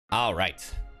All right,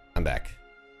 I'm back.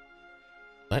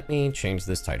 Let me change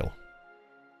this title.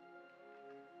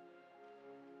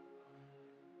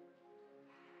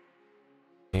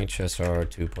 HSR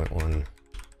 2.1.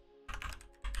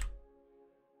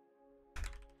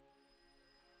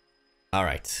 All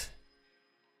right.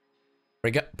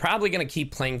 We're probably going to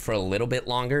keep playing for a little bit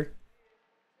longer.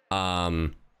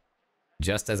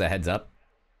 Just as a heads up.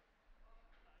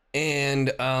 And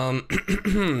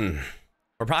we're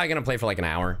probably going to play for like an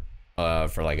hour.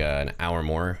 For like an hour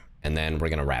more. And then we're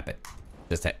going to wrap it.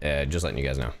 Just letting you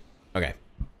guys know. Okay.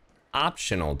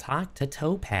 Optional. Talk to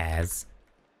Topaz.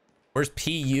 Where's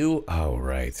PU? Oh,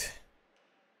 right.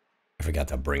 I forgot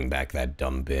to bring back that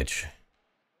dumb bitch.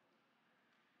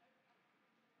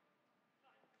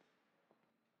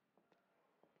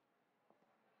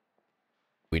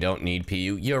 We don't need PU.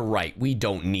 You're right. We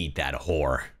don't need that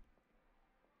whore.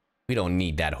 We don't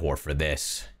need that whore for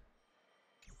this.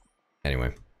 Anyway.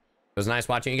 It was nice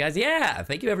watching you guys. Yeah.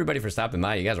 Thank you everybody for stopping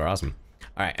by. You guys are awesome.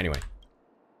 All right. Anyway.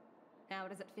 How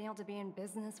does it feel to be in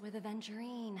business with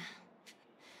Aventurine?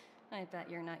 I bet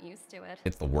you're not used to it.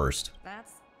 It's the worst.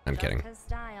 That's I'm kidding. His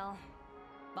style.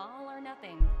 All or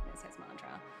nothing is his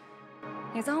mantra.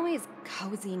 He's always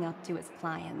cozying up to his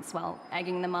clients while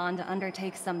egging them on to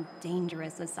undertake some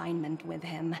dangerous assignment with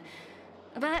him.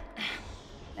 But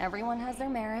everyone has their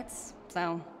merits,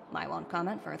 so I won't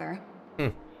comment further.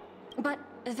 But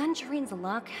Aventurine's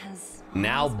luck has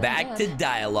now back to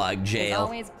dialogue jail. He's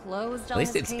always closed At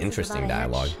least it's interesting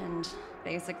dialogue. And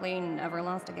basically never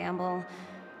lost a gamble.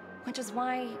 Which is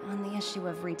why, on the issue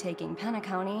of retaking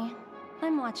Penacony,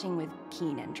 I'm watching with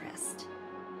keen interest.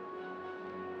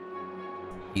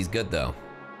 He's good, though.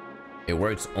 It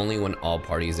works only when all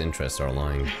parties' interests are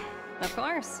aligned. Of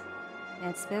course.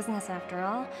 It's business, after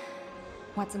all.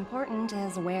 What's important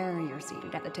is where you're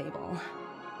seated at the table.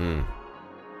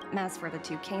 As for the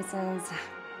two cases,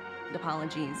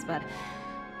 apologies, but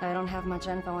I don't have much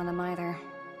info on them either.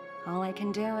 All I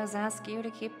can do is ask you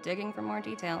to keep digging for more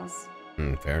details.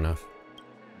 Fair enough.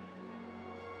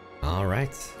 All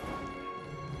right.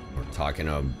 We're talking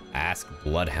to Ask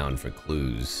Bloodhound for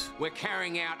clues. We're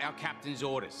carrying out our captain's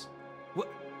orders. What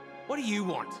do you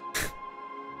want?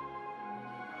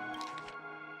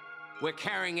 We're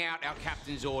carrying out our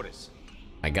captain's orders.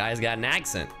 My guy's got an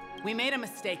accent. We made a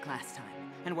mistake last time,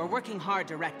 and we're working hard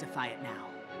to rectify it now.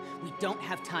 We don't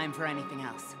have time for anything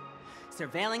else.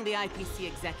 Surveilling the IPC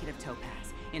executive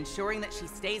Topaz, ensuring that she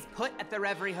stays put at the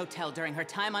Reverie Hotel during her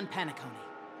time on Penacony.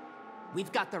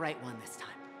 We've got the right one this time.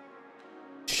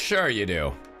 Sure you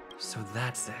do. So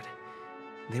that's it.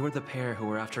 They were the pair who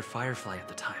were after Firefly at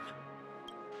the time.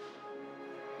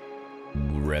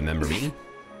 Remember me?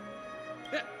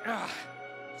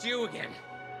 It's you again.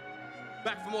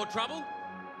 Back for more trouble?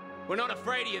 We're not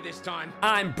afraid of you this time.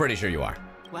 I'm pretty sure you are.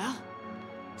 Well,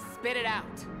 spit it out.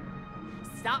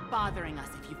 Stop bothering us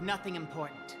if you've nothing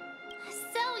important.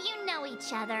 So you know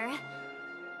each other.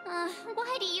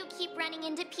 Why do you keep running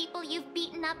into people you've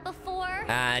beaten up before?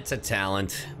 It's a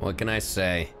talent. What can I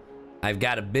say? I've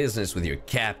got a business with your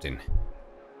captain.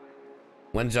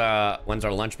 When's our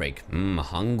lunch break?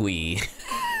 Hungry.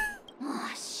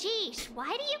 Oh, sheesh.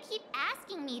 Why do you keep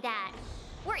asking me that?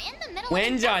 We're in the middle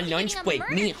When's of our lunch break?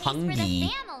 Me hungry. For the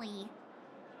family.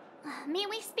 May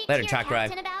we speak Later, to your Chakra.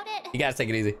 captain about it? You guys take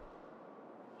it easy.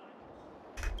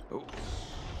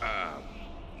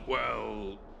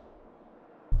 Well...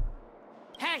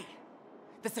 Hey!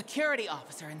 The security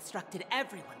officer instructed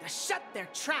everyone to shut their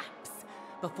traps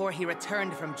before he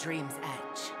returned from Dream's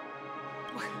Edge.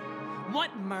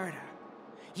 What murder?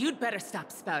 You'd better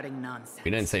stop spouting nonsense.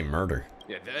 You didn't say murder.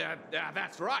 Yeah,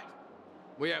 that's right.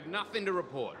 We have nothing to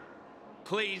report.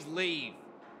 Please leave.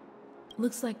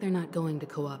 Looks like they're not going to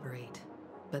cooperate.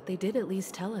 But they did at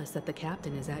least tell us that the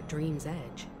captain is at Dream's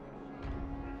Edge.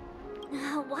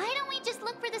 Why don't we just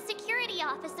look for the security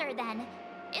officer then?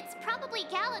 It's probably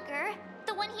Gallagher,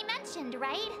 the one he mentioned,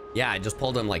 right? Yeah, I just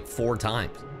pulled him like 4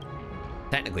 times.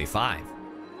 Technically 5.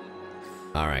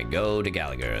 All right, go to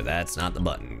Gallagher. That's not the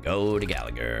button. Go to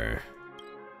Gallagher.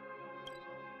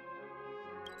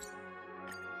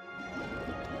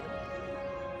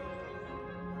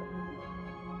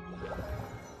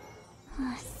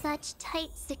 Such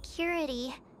tight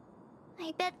security.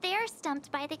 I bet they're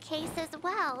stumped by the case as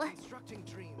well.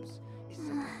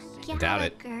 Doubt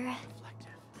it.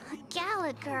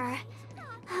 Gallagher.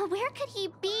 Where could he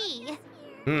be?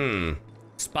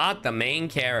 Spot the main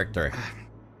character.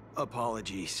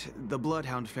 Apologies. The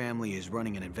Bloodhound family is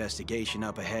running an investigation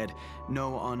up ahead.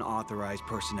 No unauthorized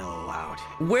personnel allowed.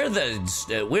 We're the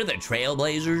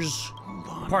Trailblazers. Hold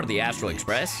on Part of the a Astral minute.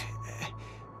 Express.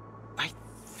 I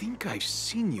think I've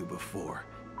seen you before.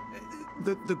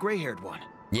 The gray-haired one.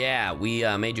 Yeah, we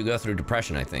made you go through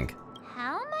depression, I think.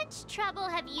 How much trouble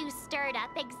have you stirred up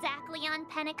exactly on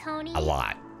Penacony? A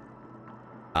lot.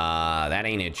 That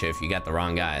ain't it, Chiff. You got the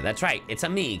wrong guy. That's right. It's a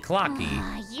me, Clocky.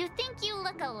 You think you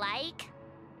look alike?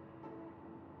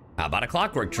 How about a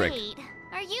clockwork trick? Wait,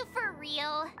 are you for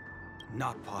real?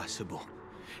 Not possible.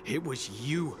 It was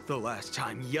you the last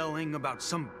time yelling about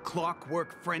some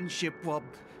clockwork friendship while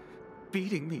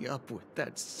beating me up with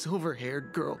that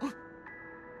silver-haired girl.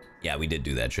 Yeah, we did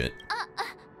do that shit.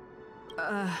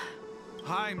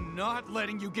 I'm not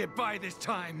letting you get by this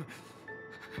time.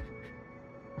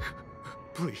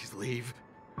 Please leave,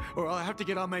 or I'll have to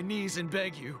get on my knees and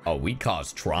beg you. Oh, we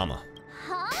caused trauma.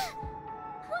 Huh?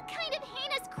 What kind of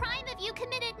heinous crime have you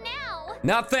committed now?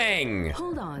 Nothing!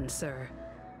 Hold on, sir.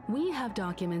 We have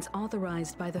documents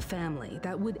authorized by the family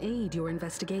that would aid your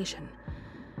investigation.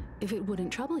 If it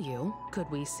wouldn't trouble you, could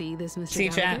we see this, Mr. See,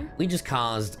 Gallagher? chat? We just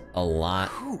caused a lot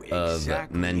Who of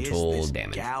exactly mental is this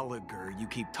damage. Gallagher you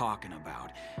keep talking about?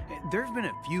 There's been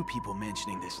a few people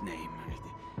mentioning this name.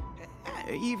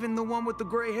 Even the one with the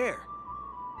gray hair.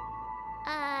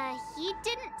 He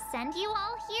didn't send you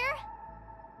all here?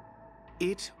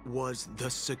 It was the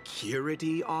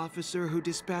security officer who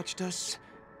dispatched us.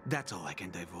 That's all I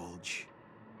can divulge.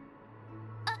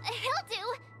 He'll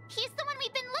do. He's the one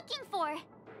we've been looking for.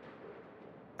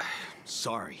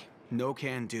 Sorry, no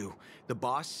can do. The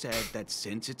boss said that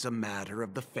since it's a matter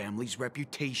of the family's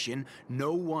reputation,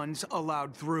 no one's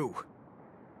allowed through.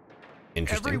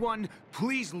 Interesting. Everyone,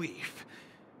 please leave.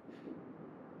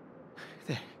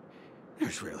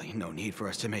 There's really no need for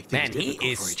us to make things Man, he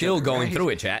difficult is for each still other, going right? through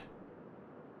it, chat.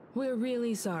 We're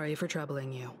really sorry for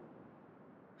troubling you.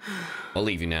 We'll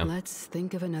leave you now. Let's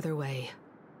think of another way.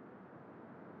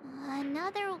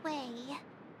 Another way.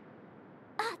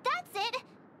 That's it!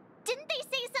 Didn't they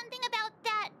say something about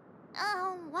that?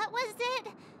 What was it?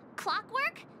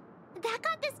 Clockwork? That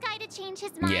got this guy to change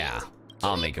his mind. Yeah, Can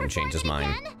I'll we make him change his perform it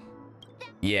mind. again?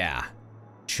 Yeah.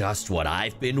 Just what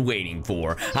I've been waiting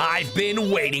for. I've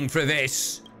been waiting for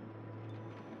this.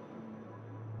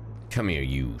 Come here,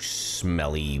 you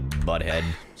smelly butthead.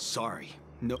 Sorry.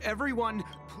 No, everyone...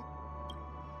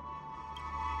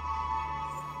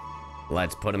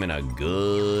 Let's put him in a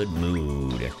good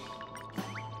mood.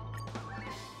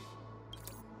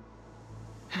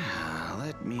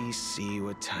 Let me see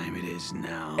what time it is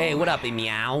now. Hey, what up,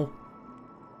 meow?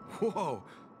 Whoa,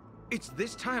 it's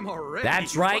this time already.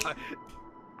 That's right.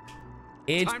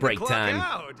 It's Time break to clock time.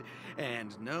 out,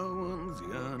 and no one's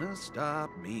gonna stop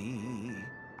me.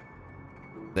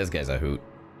 This guy's a hoot.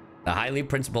 The highly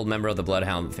principled member of the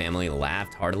Bloodhound family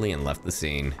laughed heartily and left the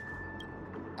scene.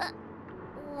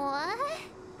 What?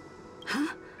 Huh?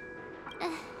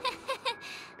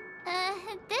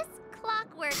 This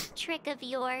clockwork trick of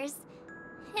yours,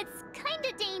 it's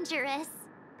kinda dangerous.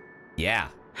 Yeah.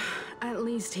 At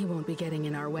least he won't be getting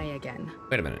in our way again.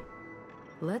 Wait a minute.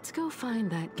 Let's go find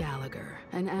that Gallagher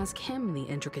and ask him the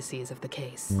intricacies of the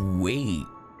case. Wait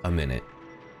a minute.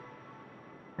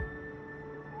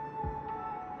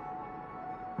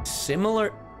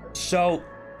 Similar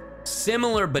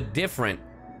but different.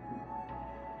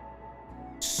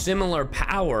 Similar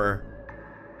power.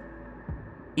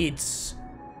 It's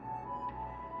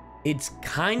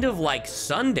kind of like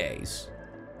Sundays.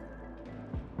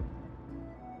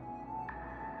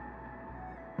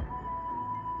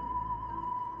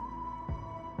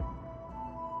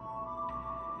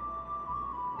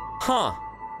 Huh.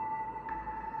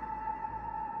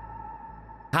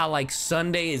 How like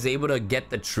Sunday is able to get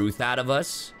the truth out of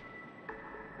us.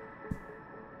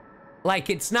 Like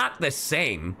it's not the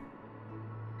same,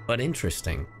 but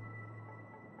interesting.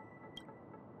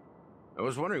 I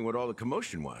was wondering what all the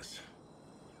commotion was.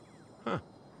 Huh.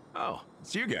 Oh,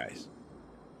 it's you guys.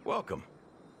 Welcome.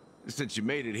 Since you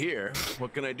made it here,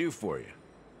 what can I do for you?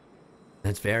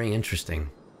 That's very interesting.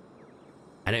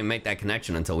 I didn't make that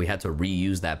connection until we had to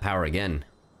reuse that power again.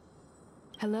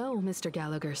 Hello, Mr.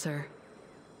 Gallagher, sir.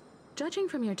 Judging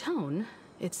from your tone,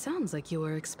 it sounds like you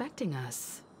were expecting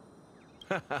us.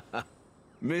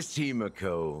 Miss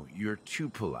Himiko, you're too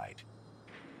polite.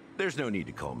 There's no need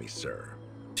to call me sir.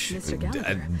 Mr.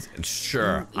 Gallagher.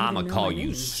 Sure, You I'ma even know call my you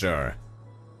name. sir.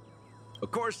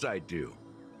 Of course I do.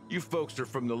 You folks are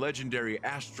from the legendary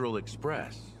Astral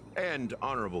Express and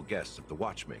honorable guests of the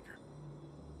Watchmaker.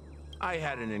 I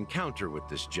had an encounter with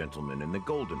this gentleman in the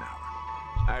Golden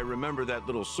Hour. I remember that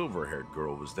little silver-haired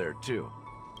girl was there too.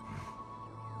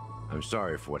 I'm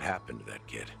sorry for what happened to that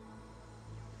kid.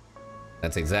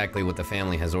 That's exactly what the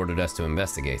family has ordered us to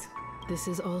investigate. This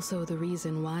is also the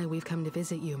reason why we've come to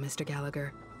visit you, Mr.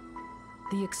 Gallagher.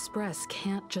 The Express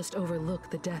can't just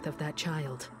overlook the death of that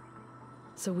child.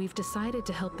 So we've decided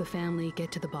to help the family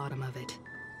get to the bottom of it,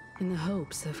 in the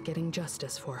hopes of getting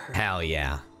justice for her. Hell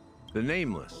yeah. The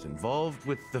Nameless involved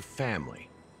with the family.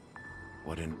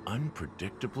 What an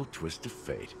unpredictable twist of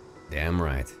fate. Damn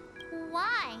right.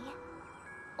 Why?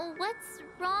 What's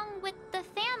wrong with the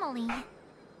family?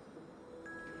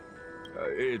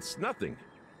 It's nothing.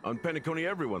 On Penacony,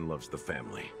 everyone loves the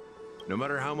family. No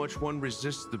matter how much one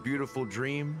resists the beautiful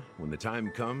dream, when the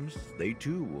time comes, they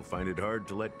too will find it hard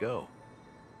to let go.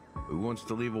 Who wants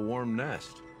to leave a warm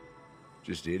nest?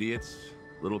 Just idiots,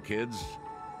 little kids,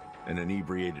 and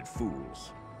inebriated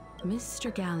fools.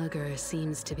 Mr. Gallagher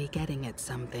seems to be getting at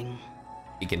something.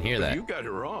 You can hear that. You got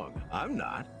it wrong. I'm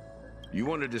not. You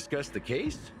want to discuss the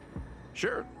case?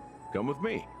 Sure, come with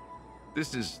me.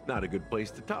 This is not a good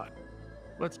place to talk.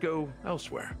 Let's go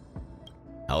elsewhere.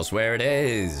 Elsewhere it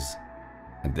is.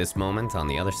 At this moment on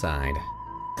the other side.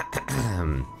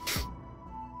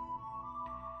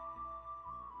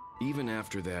 Even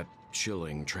after that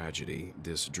chilling tragedy,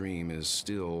 this dream is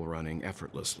still running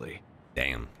effortlessly.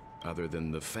 Damn. Other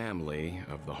than the family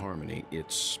of the Harmony,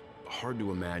 it's hard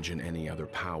to imagine any other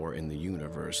power in the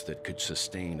universe that could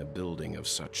sustain a building of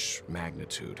such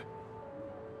magnitude.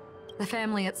 The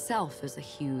family itself is a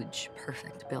huge,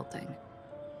 perfect building.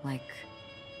 Like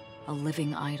a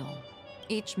living idol.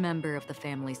 Each member of the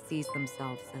family sees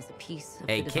themselves as a piece of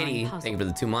Hey, the divine Kitty, puzzle, thank you for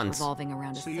the 2 months. revolving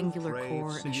around a singular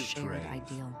core and a shared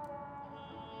ideal.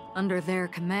 Under their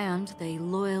command, they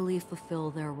loyally fulfill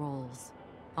their roles,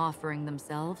 offering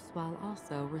themselves while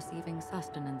also receiving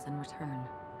sustenance in return.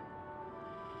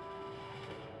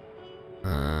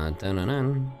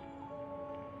 Dun-dun-dun.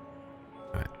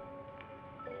 Alright.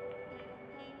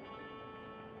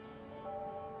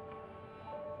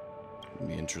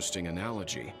 Interesting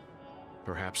analogy.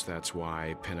 Perhaps that's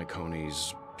why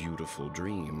Penacony's beautiful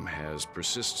dream has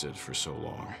persisted for so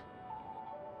long.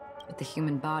 But the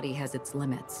human body has its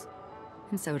limits,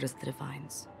 and so does the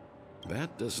divine's.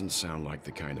 That doesn't sound like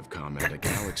the kind of comment a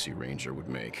Galaxy Ranger would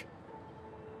make.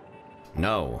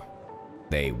 No,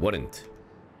 they wouldn't.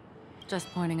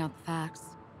 Just pointing out the facts.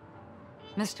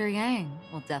 Mr. Yang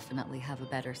will definitely have a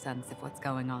better sense of what's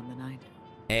going on than I do.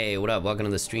 Hey, what up? Welcome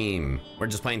to the stream. We're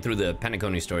just playing through the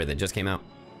Penacony story that just came out.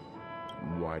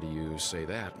 Why do you say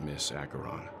that, Miss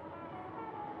Acheron?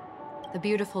 The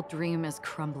beautiful dream is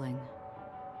crumbling.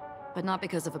 But not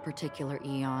because of a particular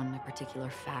eon, a particular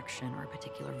faction, or a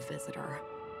particular visitor.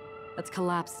 Its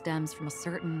collapse stems from a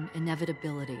certain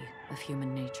inevitability of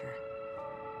human nature.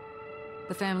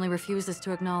 The family refuses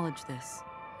to acknowledge this,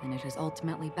 and it has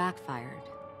ultimately backfired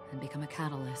and become a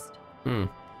catalyst.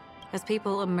 As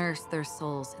people immerse their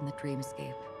souls in the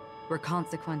dreamscape, where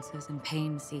consequences and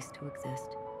pain cease to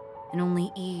exist, and only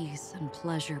ease and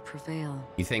pleasure prevail.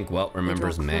 You think Welt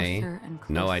remembers May?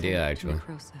 No idea, actually.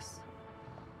 Necrosis.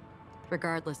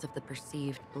 Regardless of the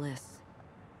perceived bliss,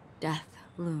 death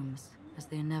looms as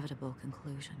the inevitable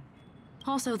conclusion.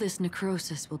 Also, this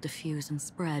necrosis will diffuse and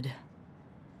spread.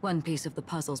 One piece of the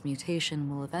puzzle's mutation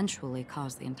will eventually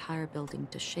cause the entire building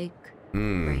to shake,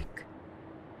 break,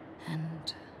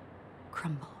 and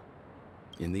crumble.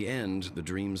 In the end, the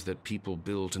dreams that people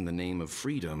built in the name of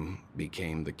freedom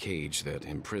became the cage that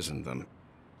imprisoned them.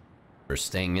 For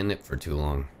staying in it for too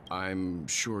long. I'm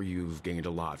sure you've gained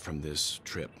a lot from this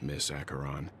trip, Miss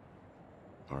Acheron.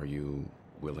 Are you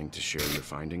willing to share your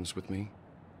findings with me?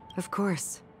 Of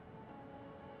course.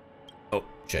 Oh,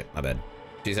 shit, my bad.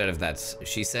 She said if that's...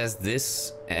 She says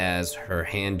this as her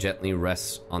hand gently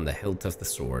rests on the hilt of the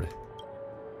sword.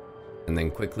 And then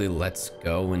quickly lets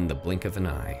go in the blink of an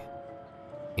eye.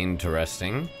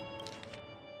 Interesting.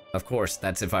 Of course,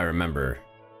 that's if I remember.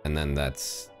 And then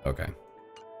that's... okay.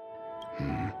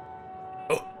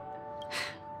 Oh!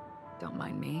 Don't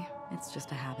mind me. It's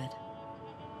just a habit.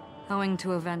 Owing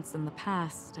to events in the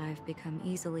past, I've become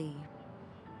easily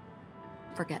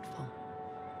forgetful.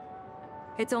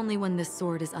 It's only when this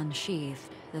sword is unsheathed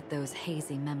that those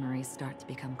hazy memories start to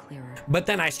become clearer. But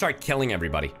then I start killing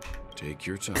everybody. Take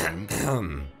your time.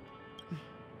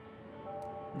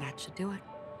 That should do it.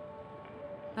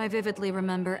 I vividly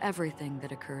remember everything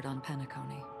that occurred on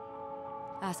Penacony.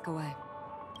 Ask away.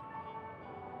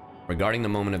 Regarding the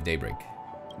moment of daybreak.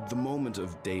 The moment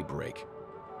of daybreak.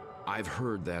 I've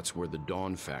heard that's where the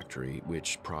Dawn Factory,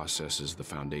 which processes the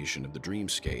foundation of the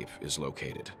dreamscape, is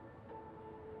located.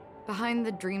 Behind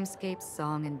the dreamscape's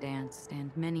song and dance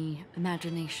stand many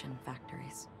imagination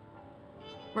factories.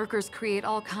 Workers create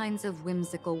all kinds of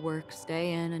whimsical works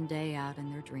day in and day out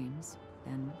in their dreams.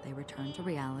 Then they return to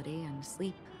reality and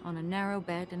sleep on a narrow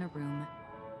bed in a room.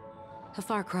 A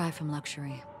far cry from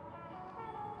luxury.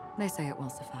 They say it will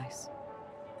suffice.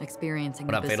 Experiencing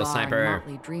What the up, Fatal bizarre and Sniper?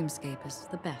 motley dreamscape is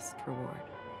the best reward.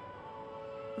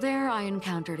 There, I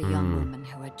encountered a young woman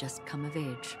who had just come of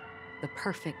age. The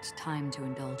perfect time to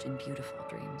indulge in beautiful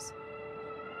dreams.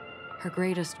 Her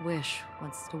greatest wish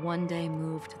was to one day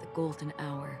move to the golden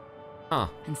hour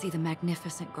and see the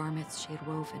magnificent garments she had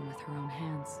woven with her own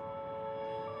hands.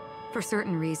 For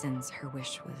certain reasons, her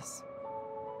wish was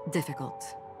difficult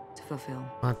to fulfill.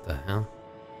 What the hell?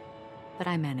 But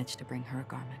I managed to bring her a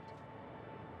garment.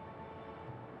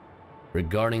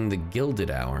 Regarding the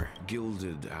Gilded Hour.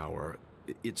 Gilded Hour.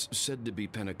 It's said to be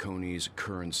Penacony's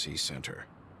currency center.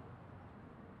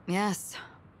 Yes.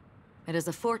 It is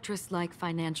a fortress-like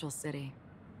financial city,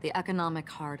 the economic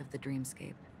heart of the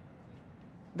dreamscape.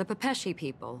 The Pepeshi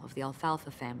people of the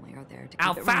Alfalfa family are there to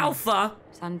keep it running,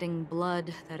 sending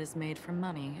blood that is made from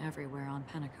money everywhere on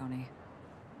Penacony.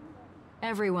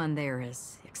 Everyone there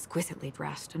is exquisitely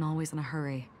dressed and always in a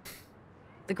hurry.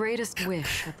 The greatest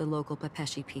wish of the local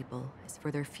Pepeshi people is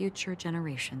for their future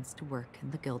generations to work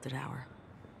in the Gilded Hour.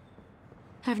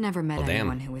 I've never met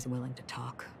anyone who is willing to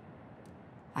talk.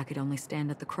 I could only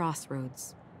stand at the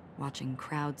crossroads, watching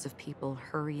crowds of people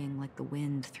hurrying like the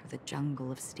wind through the jungle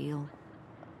of steel,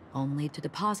 only to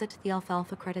deposit the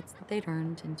Alfalfa credits that they'd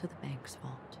earned into the bank's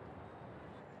vault.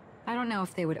 I don't know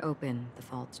if they would open the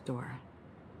vault's door,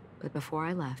 but before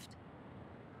I left,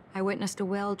 I witnessed a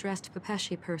well-dressed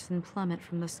Pepeshi person plummet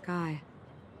from the sky,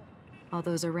 while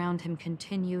those around him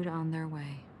continued on their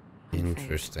way.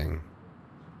 Interesting.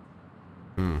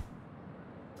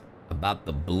 About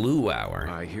the Blue Hour.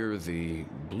 I hear the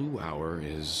Blue Hour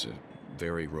is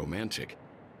very romantic.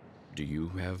 Do you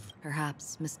have...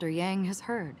 Perhaps Mr. Yang has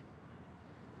heard.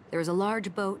 There is a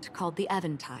large boat called the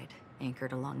Eventide,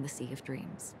 anchored along the Sea of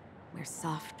Dreams, where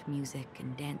soft music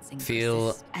and dancing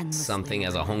Feel something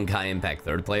as a Honkai Impact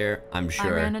 3rd player, I'm sure.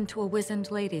 I ran into a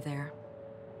wizened lady there.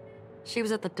 She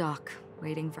was at the dock,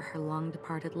 waiting for her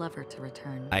long-departed lover to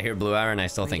return. I hear Blue Hour and I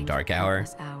still think Dark Hour.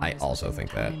 I also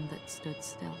think that. That stood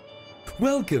still.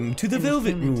 Welcome to the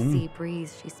Velvet Room. Room. Sea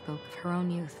breeze, she spoke of her own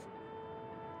youth.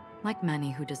 Like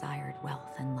many who desired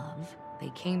wealth and love, they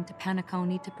came to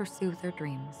Penacony to pursue their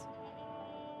dreams.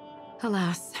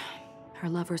 Alas, her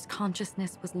lover's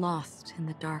consciousness was lost in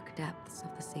the dark depths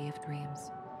of the Sea of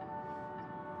Dreams.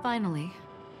 Finally,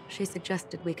 she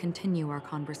suggested we continue our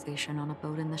conversation on a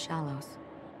boat in the shallows.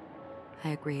 I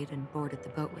agreed and boarded the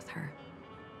boat with her.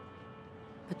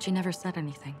 But she never said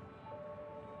anything.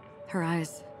 Her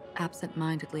eyes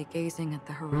absent-mindedly gazing at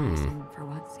the horizon for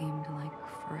what seemed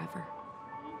like forever.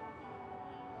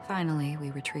 Finally, we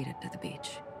retreated to the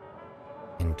beach.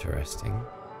 Interesting.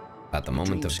 At the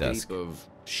moment of dusk. Of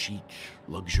chic,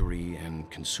 luxury,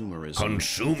 and consumerism.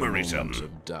 Consumerism. The moment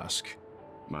of dusk.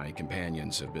 My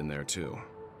companions have been there too.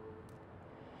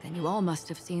 Then you all must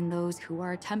have seen those who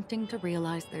are attempting to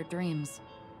realize their dreams.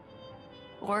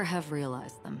 Or have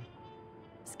realized them.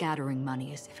 Scattering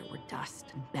money as if it were dust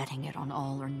and betting it on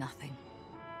all or nothing.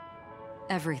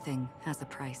 Everything has a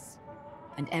price,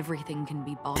 and everything can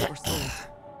be bought or sold.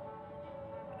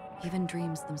 Even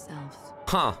dreams themselves.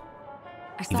 Huh.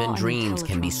 Even dreams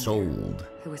can be sold.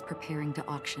 Who was preparing to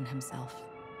auction himself.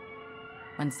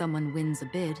 When someone wins a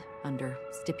bid under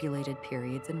stipulated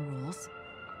periods and rules,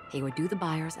 he would do the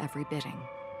buyer's every bidding,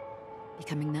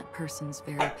 becoming that person's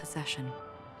very possession.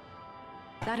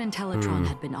 That Intellitron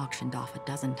had been auctioned off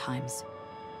 12 times,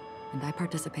 and I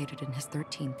participated in his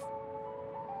 13th.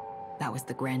 That was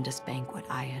the grandest banquet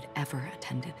I had ever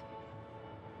attended.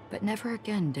 But never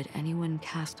again did anyone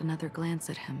cast another glance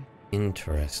at him.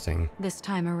 Interesting. This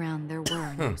time around, there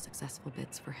were no successful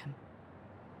bids for him.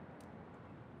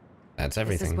 That's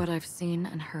everything. This is what I've seen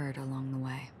and heard along the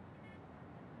way.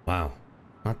 Wow.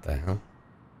 What the hell?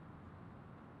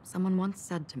 Someone once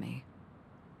said to me,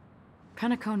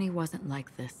 Penacony wasn't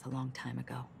like this a long time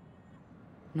ago.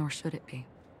 Nor should it be.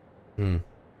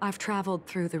 I've traveled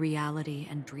through the reality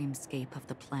and dreamscape of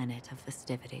the planet of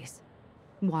festivities.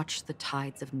 Watched the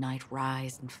tides of night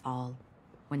rise and fall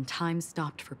when time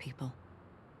stopped for people.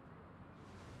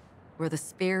 Where the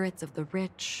spirits of the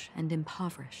rich and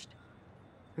impoverished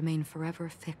remain forever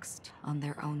fixed on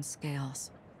their own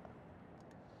scales.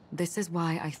 This is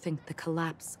why I think the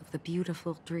collapse of the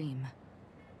beautiful dream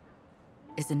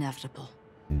is inevitable.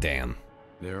 Damn.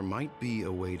 There might be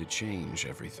a way to change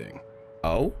everything.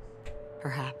 Oh?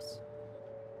 Perhaps.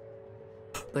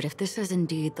 But if this is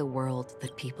indeed the world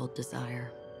that people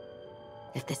desire,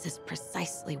 if this is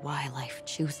precisely why life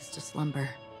chooses to slumber,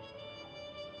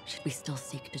 should we still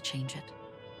seek to change it?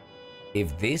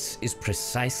 If this is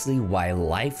precisely why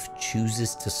life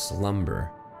chooses to slumber.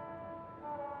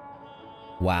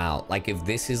 Wow, like if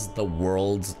this is the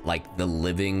world's, like the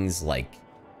living's, like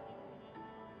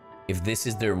If this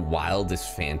is their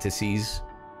wildest fantasies,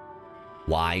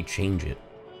 why change it?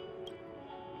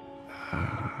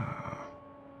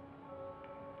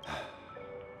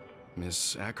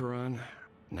 Miss Acheron,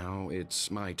 now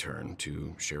it's my turn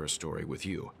to share a story with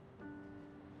you.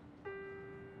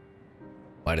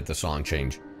 Why did the song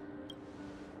change?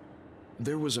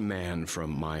 There was a man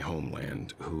from my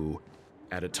homeland who,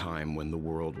 at a time when the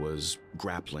world was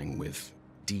grappling with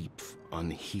deep,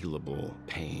 unhealable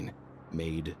pain,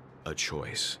 made a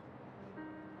choice.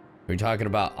 Are you talking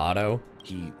about Otto?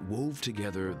 He wove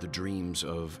together the dreams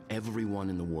of everyone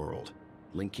in the world,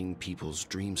 linking people's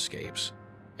dreamscapes,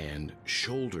 and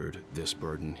shouldered this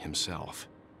burden himself.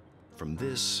 From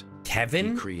this,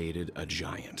 Kevin? he created a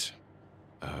giant,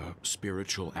 a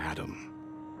spiritual atom.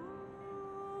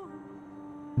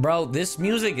 Bro, this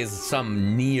music is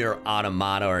some near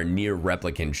automata or near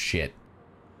replicant shit.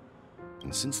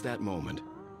 And since that moment,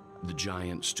 the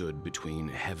giant stood between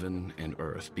heaven and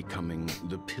earth, becoming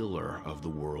the pillar of the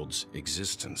world's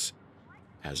existence.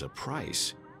 As a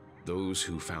price, those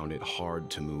who found it hard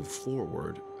to move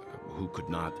forward, who could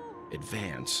not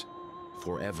advance,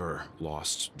 forever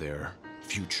lost their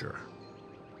future.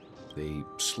 They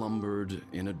slumbered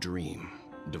in a dream,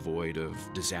 devoid of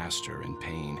disaster and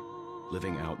pain,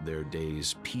 living out their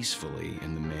days peacefully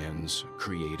in the man's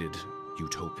created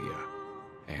utopia.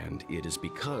 And it is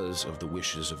because of the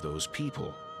wishes of those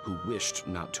people who wished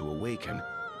not to awaken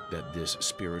that this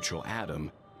spiritual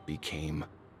atom became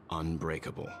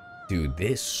unbreakable. Dude,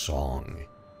 this song.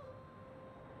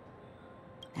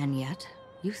 And yet,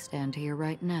 you stand here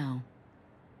right now.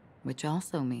 Which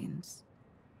also means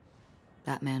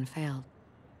that man failed.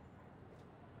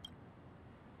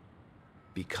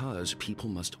 Because people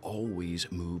must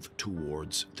always move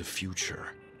towards the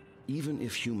future. Even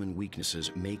if human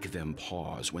weaknesses make them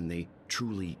pause when they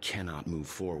truly cannot move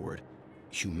forward,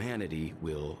 humanity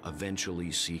will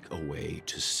eventually seek a way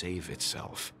to save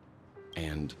itself.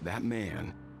 And that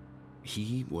man,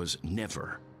 he was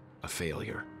never a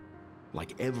failure.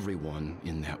 Like everyone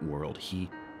in that world, he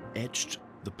etched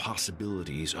the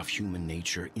possibilities of human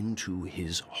nature into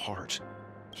his heart.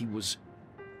 He was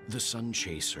the sun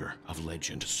chaser of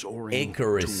legend, soaring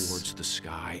Icarus towards the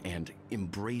sky and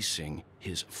embracing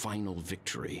his final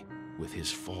victory with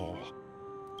his fall.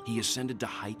 He ascended to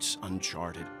heights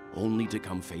uncharted, only to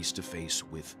come face to face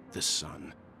with the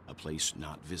sun, a place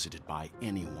not visited by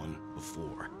anyone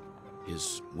before.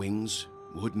 His wings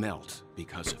would melt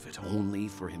because of it, only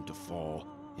for him to fall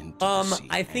into the sea.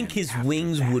 I think and his after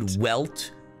wings that, would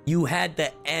welt. You had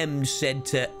the M said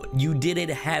to, you didn't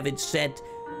have it set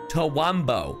to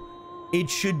Wombo. It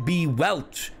should be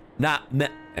welt, not me.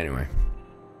 Anyway.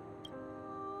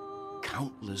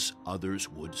 Countless others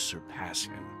would surpass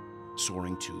him,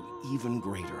 soaring to even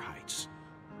greater heights.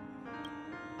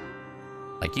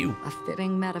 Like you. A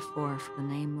fitting metaphor for the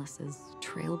Nameless's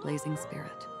trailblazing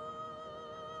spirit.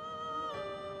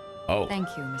 Oh. Thank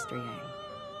you, Mr. Yang.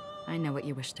 I know what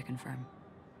you wish to confirm.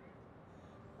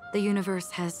 The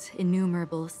universe has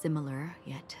innumerable similar,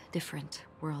 yet different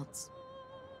worlds.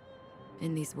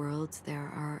 In these worlds,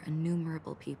 there are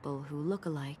innumerable people who look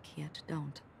alike, yet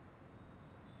don't.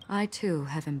 I, too,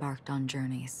 have embarked on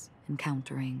journeys,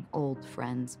 encountering old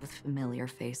friends with familiar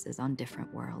faces on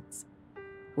different worlds,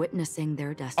 witnessing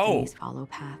their destinies follow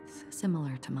paths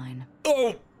similar to mine.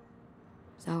 Oh!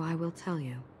 So I will tell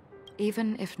you,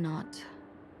 even if not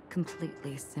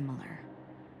completely similar,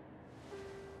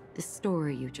 the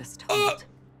story you just told,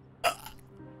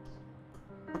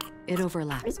 it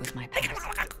overlaps with my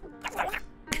past.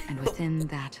 And within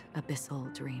that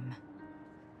abyssal dream,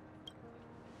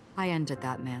 I ended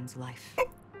that man's life.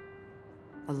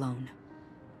 Alone.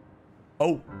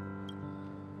 Oh.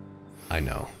 I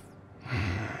know.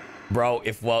 Bro,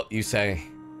 if Walt you say,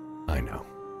 I know,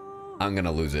 I'm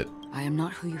gonna lose it. I am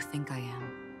not who you think I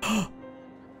am.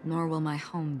 Nor will my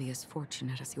home be as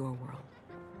fortunate as your world.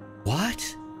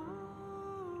 What?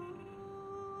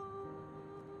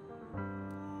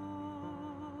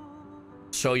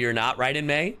 So you're not right in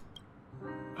May?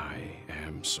 I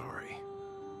am sorry.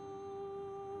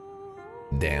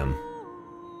 Damn.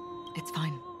 It's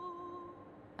fine.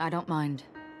 I don't mind,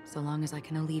 so long as I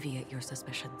can alleviate your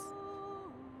suspicions.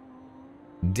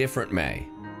 Different May.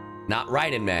 Not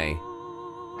right in May.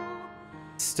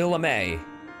 Still a May,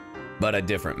 but a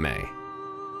different May.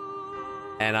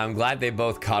 And I'm glad they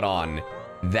both caught on.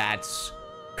 That's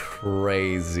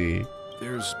crazy.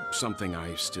 There's something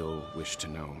I still wish to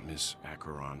know, Miss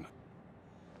Acheron.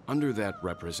 Under that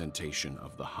representation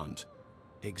of the hunt,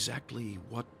 exactly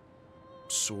what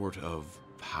sort of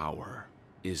power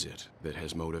is it that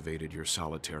has motivated your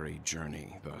solitary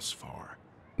journey thus far?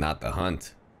 Not the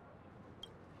hunt.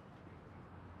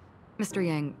 Mr.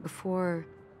 Yang, before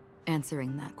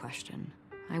answering that question,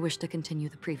 I wish to continue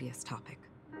the previous topic.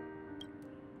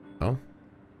 Oh?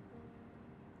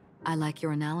 I like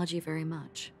your analogy very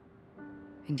much.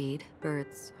 Indeed,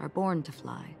 birds are born to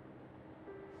fly.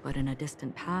 But in a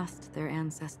distant past, their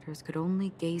ancestors could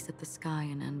only gaze at the sky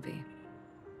in envy.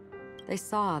 They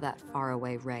saw that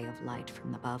faraway ray of light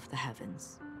from above the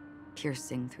heavens,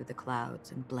 piercing through the clouds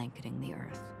and blanketing the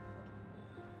earth.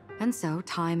 And so,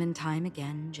 time and time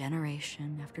again,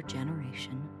 generation after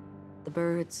generation, the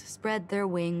birds spread their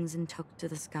wings and took to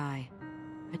the sky,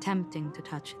 attempting to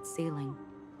touch its ceiling.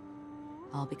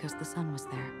 All because the sun was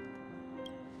there.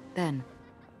 Then,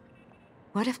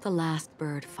 what if the last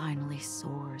bird finally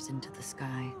soars into the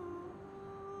sky,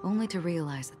 only to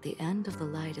realize that the end of the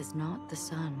light is not the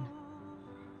sun,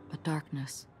 but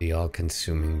darkness? The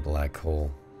all-consuming black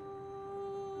hole.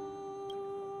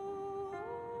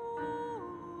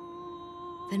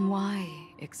 Then why,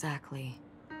 exactly,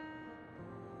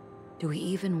 do we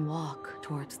even walk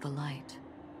towards the light?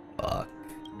 Fuck.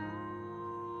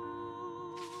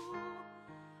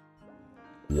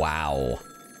 Wow.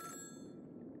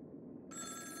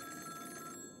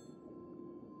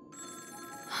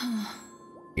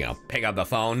 You know, pick up the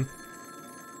phone.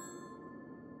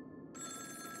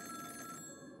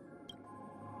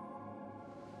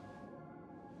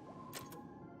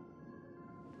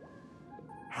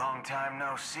 Long time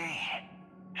no see.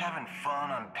 Having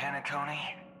fun on Penacony?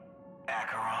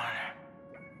 Acheron?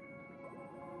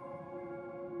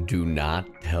 Do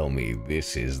not tell me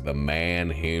this is the man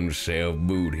himself,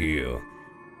 Boot Hill.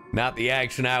 Not the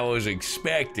action I was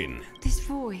expecting. This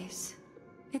voice,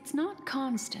 it's not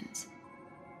constant.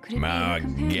 Could it My be a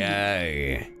companion?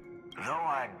 guy. Though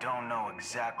I don't know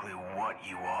exactly what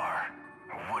you are,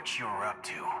 or what you're up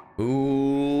to.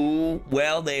 Ooh,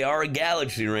 well, they are a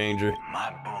Galaxy Ranger.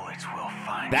 My bullets will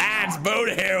find That's you. Boot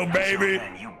Hill, baby. So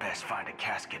then you best find a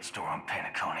casket store on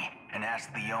Penacony and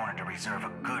ask the owner to reserve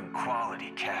a good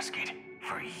quality casket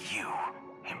for you,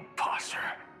 imposter.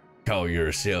 Call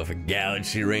yourself a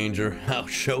Galaxy Ranger? I'll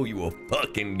show you a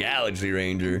fucking Galaxy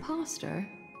Ranger. Imposter?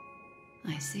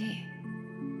 I see.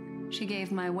 She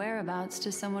gave my whereabouts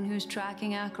to someone who's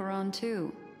tracking Acheron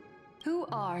too. Who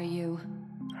are you?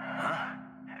 Huh?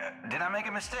 Did I make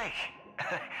a mistake?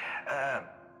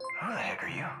 Who the heck are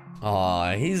you?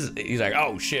 Aw, he's like,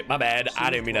 oh shit, my bad. I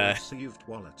didn't mean to. Received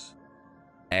wallets.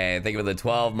 Hey, think of the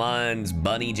 12 months,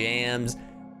 bunny jams.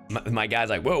 My guy's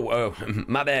like, whoa,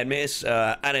 my bad, miss.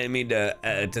 I didn't mean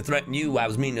to threaten you. I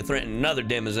was meaning to threaten another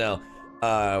demoiselle.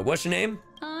 What's your name?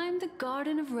 I'm the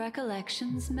Garden of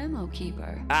Recollection's memo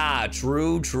keeper. Ah,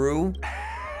 true.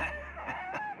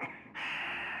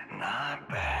 Not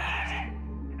bad.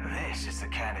 This is the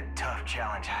kind of tough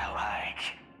challenge I like.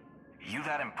 You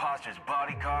that imposter's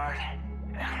bodyguard?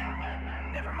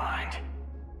 Never mind.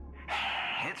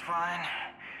 It's fine.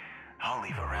 I'll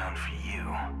leave a round for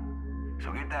you.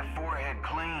 So get that forehead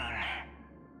clean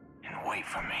and wait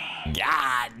for me.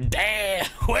 God damn,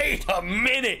 wait a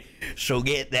minute. So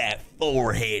get that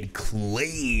forehead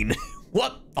clean.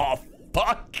 What the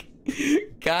fuck?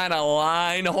 Kind of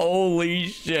line, holy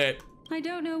shit. I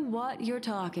don't know what you're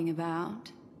talking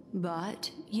about,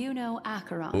 but you know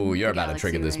Acheron. Ooh, you're the about to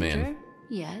trigger this Galaxy man. Ranger?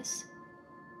 Yes.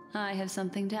 I have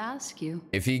something to ask you.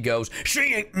 If he goes,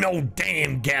 she ain't no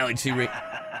damn Galaxy Ranger.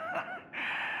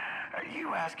 Are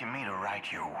you asking me to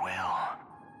write your will?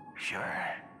 Sure.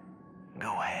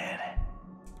 Go ahead.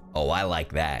 Oh, I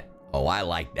like that. Oh, I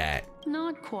like that.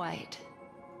 Not quite.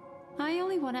 I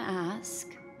only want to ask,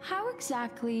 how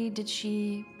exactly did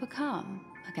she become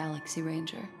a Galaxy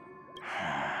Ranger?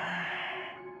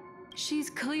 She's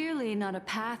clearly not a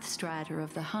path strider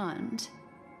of the hunt,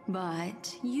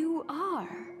 but you are,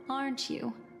 aren't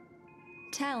you?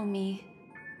 Tell me,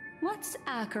 what's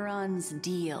Acheron's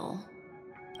deal?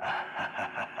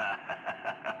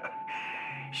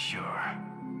 Sure.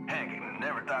 Heck,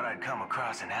 never thought I'd come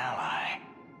across an ally.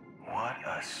 What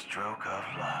a stroke of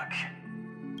luck.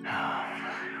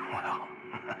 Well.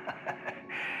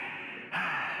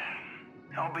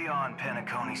 I'll be on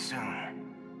Penacony soon.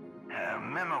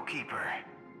 Memo keeper,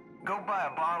 go buy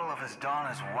a bottle of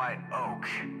Donna's White Oak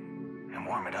and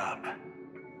warm it up.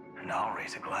 And I'll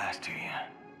raise a glass to you.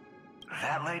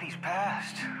 That lady's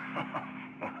passed.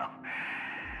 Well,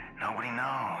 nobody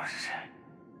knows.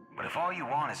 But if all you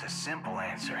want is a simple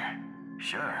answer,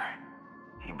 sure,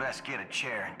 you best get a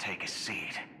chair and take a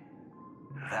seat.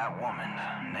 That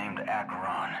woman, named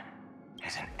Acheron,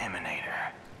 is an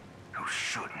emanator who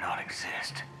should not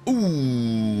exist.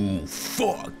 Ooh,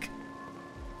 fuck.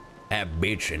 That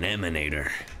bitch an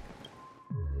emanator.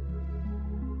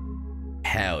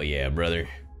 Hell yeah, brother.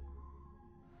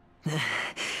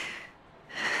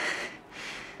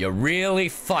 You really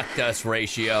fucked us,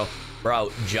 Ratio.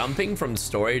 Bro, jumping from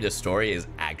story to story is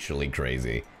actually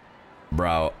crazy.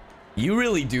 Bro, you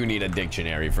really do need a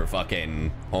dictionary for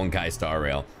fucking Honkai Star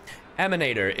Rail.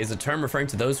 Emanator is a term referring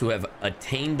to those who have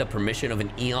attained the permission of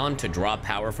an Eon to draw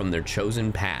power from their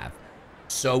chosen path.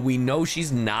 So we know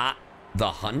she's not the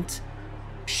Hunt.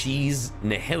 She's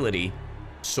Nihility.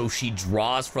 So she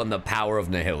draws from the power of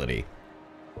Nihility.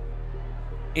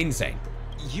 Insane.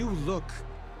 You look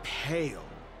pale.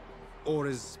 Or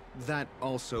is that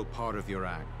also part of your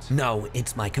act? No,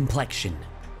 it's my complexion.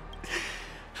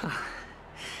 I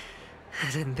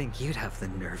didn't think you'd have the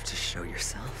nerve to show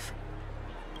yourself.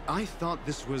 I thought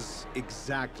this was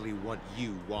exactly what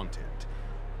you wanted.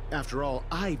 After all,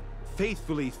 I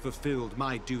faithfully fulfilled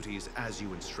my duties as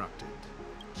you instructed.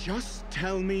 Just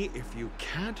tell me if you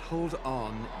can't hold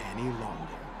on any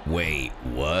longer. Wait,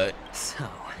 what? So,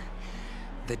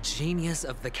 the genius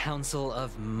of the Council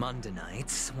of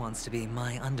Mundanites wants to be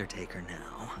my Undertaker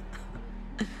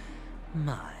now.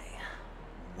 My,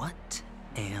 what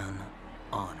an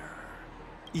honor.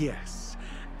 Yes,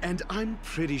 and I'm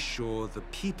pretty sure the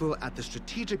people at the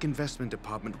Strategic Investment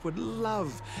Department would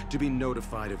love to be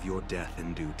notified of your death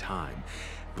in due time.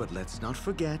 But let's not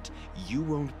forget, you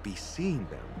won't be seeing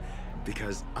them,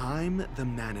 because I'm the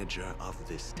manager of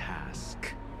this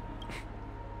task.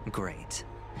 Great.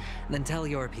 Then tell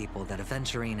your people that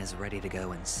Aventurine is ready to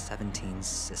go in 17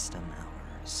 system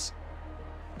hours.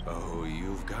 Oh,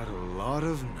 you've got a lot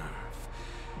of nerve.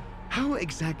 How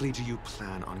exactly do you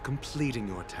plan on completing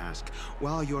your task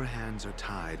while your hands are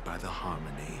tied by the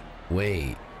Harmony?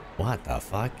 Wait, what the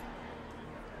fuck?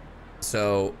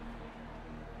 So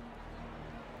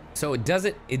it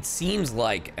doesn't, it seems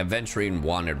like Aventurine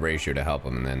wanted Ratio to help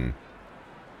him, and then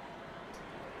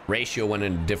Ratio went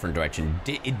in a different direction.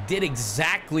 It did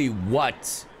exactly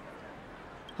what?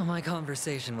 Well, my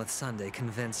conversation with Sunday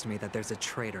convinced me that there's a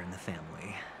traitor in the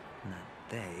family. And that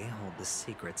they hold the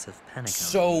secrets of Penacony.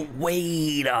 So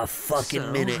wait a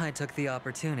fucking minute. I took the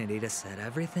opportunity to set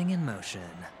everything in motion.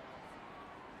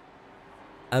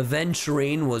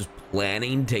 Aventurine was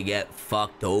planning to get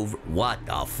fucked over. What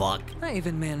the fuck? I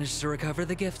even managed to recover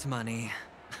the gift money.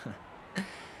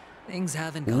 Things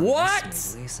haven't gone this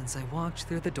smoothly since I walked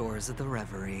through the doors of the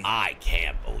Reverie. I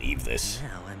can't believe this.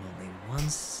 Now I'm only one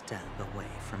step away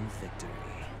from victory.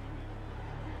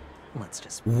 Let's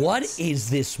just wait. What is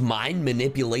this mind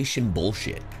manipulation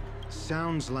bullshit?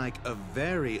 Sounds like a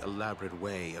very elaborate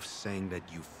way of saying that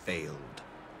you failed.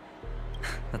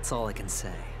 That's all I can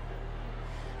say.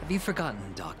 Have you forgotten,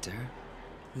 Doctor?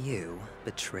 You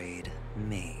betrayed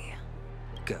me.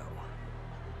 Go.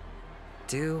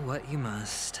 Do what you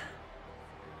must.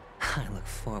 I look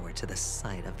forward to the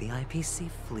sight of the IPC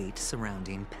fleet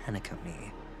surrounding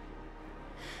Penacony.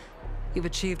 You've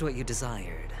achieved what you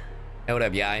desired. Hey, what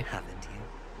up, Yai? Haven't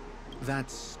you?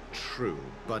 That's true,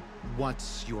 but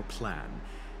what's your plan?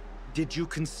 Did you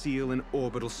conceal an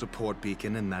orbital support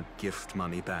beacon in that gift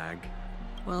money bag?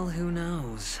 Well, who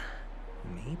knows?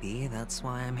 Maybe that's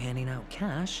why I'm handing out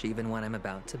cash even when I'm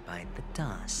about to bite the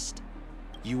dust.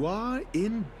 You are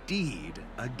indeed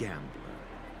a gambler.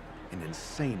 An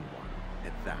insane one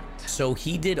at that. So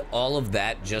he did all of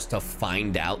that just to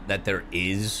find out that there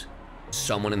is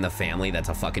someone in the family that's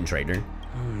a fucking traitor?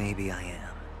 Maybe I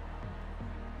am.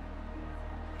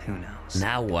 Who knows?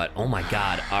 Now what? Oh my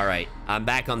god. Alright, I'm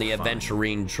back on the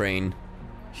Aventurine train.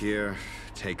 Here,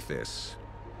 take this.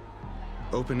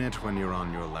 Open it when you're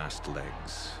on your last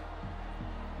legs.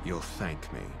 You'll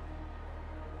thank me.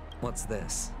 What's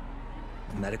this?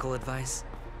 Medical advice?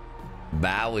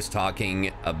 Bao is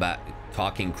talking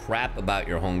crap about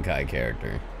your Honkai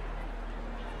character.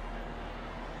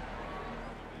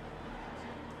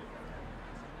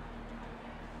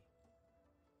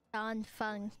 Don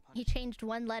Fung. He changed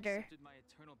one letter.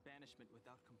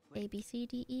 A, B, C,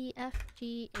 D, E, F,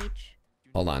 G, H.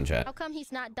 Hold on, chat. How come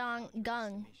he's not Dong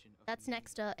Gung? That's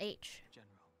next to H.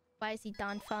 Why is he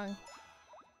Don Fung?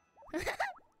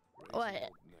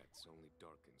 What?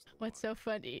 What's so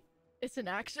funny? It's an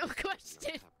actual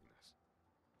question.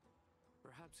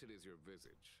 Perhaps it is your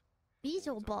visage.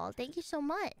 Beezel Ball, thank you so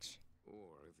much.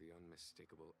 Or the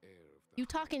unmistakable air of the You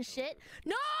talking shit?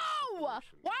 No! Why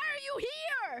are you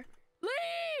here?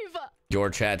 Leave!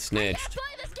 Your chat I snitched. can't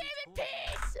play this game in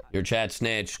peace! Your chat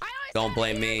snitched. Don't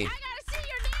blame me. I gotta see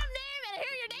your damn name and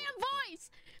hear your damn voice!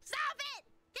 Stop it!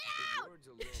 Get out!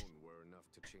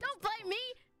 Don't blame me!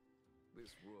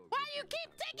 Why do you keep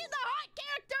taking the hot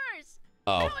characters?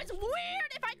 Oh. You know, it's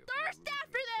weird if I thirst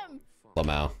after them!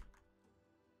 Lamau.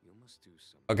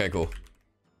 Okay, cool.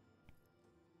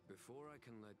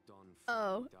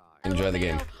 Oh. Enjoy the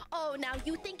game. Oh, now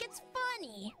you think it's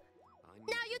funny.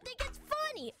 Now you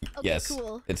funny. Okay, Yes,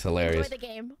 cool. it's hilarious. Enjoy the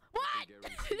game. What?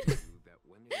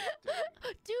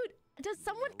 Dude, does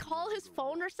someone call his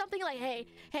phone or something like, hey,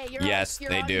 you're Yes, you're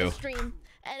they on do. The stream.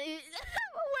 And where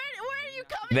are you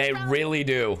coming They from? really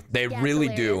do. They Yeah, really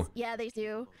hilarious. do. Yeah, they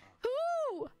do.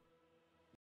 Who?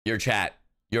 Your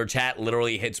chat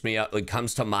literally hits me up, like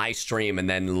comes to my stream and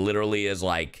then literally is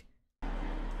like,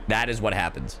 that is what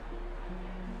happens.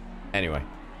 Anyway.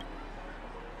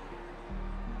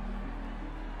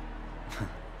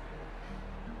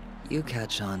 You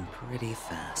catch on pretty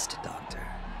fast, Doctor.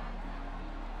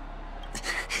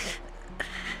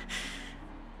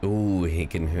 Ooh, he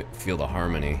can feel the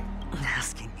harmony.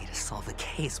 Asking me to solve a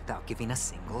case without giving a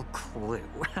single clue.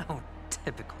 How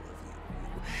typical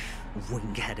of you, you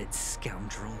wing-headed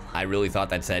scoundrel. I really thought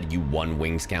that said you one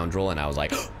wing scoundrel, and I was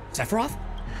like, Sephiroth?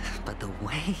 But the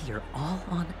way you're all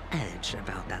on edge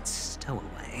about that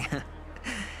stowaway,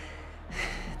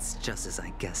 it's just as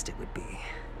I guessed it would be.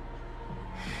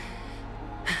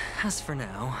 As for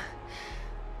now,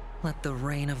 let the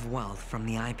rain of wealth from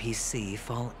the IPC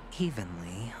fall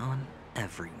evenly on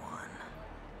everyone.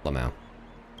 Lamau.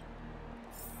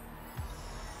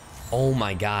 Oh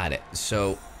my god.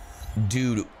 So,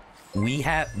 dude, we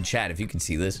have... Chad, if you can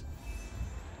see this.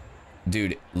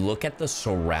 Dude, look at the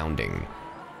surrounding.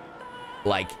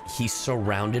 Like, he's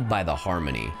surrounded by the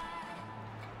harmony.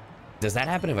 Does that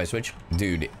happen if I switch?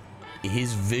 Dude,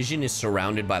 his vision is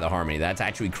surrounded by the harmony. That's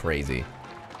actually crazy.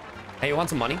 Hey, you want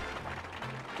some money?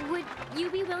 Would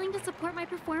you be willing to support my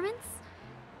performance?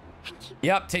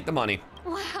 Yep, take the money.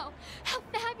 Wow, how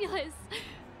fabulous!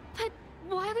 But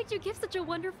why would you give such a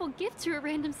wonderful gift to a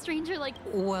random stranger like...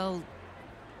 Well,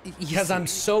 because I'm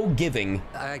so giving.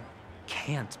 I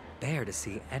can't bear to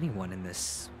see anyone in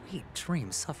this sweet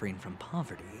dream suffering from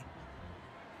poverty.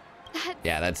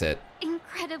 Yeah, that's it.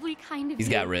 Incredibly kind of He's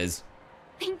you. got Riz.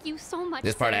 Thank you so much,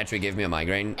 This part sir. actually gave me a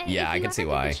migraine. And Yeah, if I you can see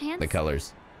ever get why. the chance, The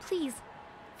colors. Please,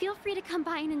 feel free to come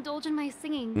by and indulge in my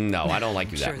singing. No, I don't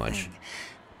like you Sure that much. thing.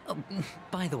 Oh,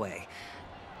 by the way,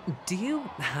 do you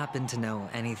happen to know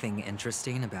anything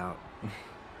interesting about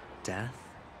death?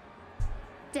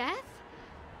 Death?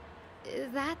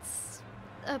 That's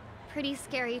a pretty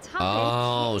scary topic.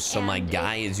 Oh, so my and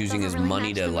guy it is using his doesn't really money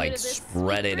match to the mood like of this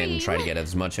spread it and dream. try to get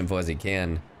as much info as he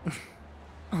can.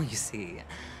 Oh, you see,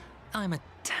 I'm a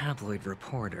tabloid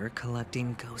reporter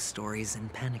collecting ghost stories in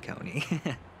Penacony.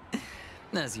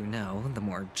 As you know, the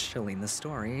more chilling the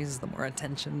stories, the more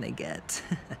attention they get.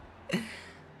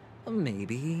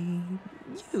 Maybe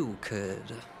you could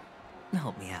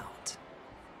help me out.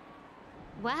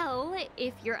 Well,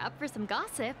 if you're up for some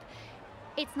gossip,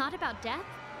 it's not about death,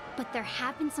 but there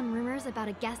have been some rumors about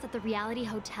a guest at the reality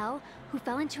hotel who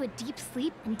fell into a deep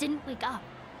sleep and didn't wake up.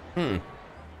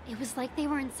 It was like they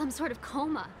were in some sort of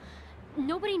coma.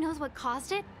 Nobody knows what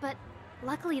caused it, but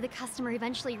luckily the customer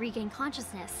eventually regained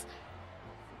consciousness.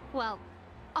 Well,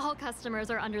 all customers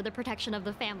are under the protection of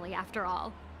the family, after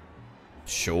all.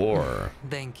 Sure.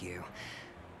 Thank you.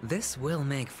 This will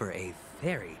make for a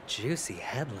very juicy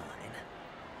headline.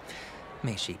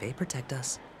 May Shibe protect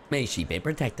us. May Shibe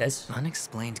protect us.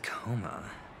 Unexplained coma.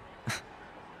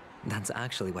 That's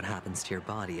actually what happens to your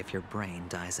body if your brain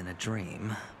dies in a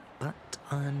dream. But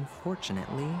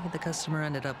unfortunately, the customer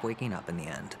ended up waking up in the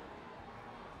end.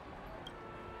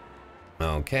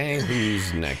 Okay,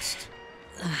 who's next?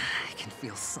 I can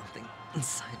feel something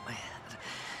inside my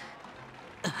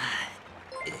head.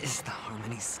 Is the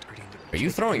harmony starting to... Are you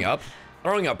throwing up?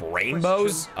 Throwing up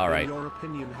rainbows? Alright. In your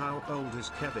opinion, how old is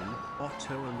Kevin,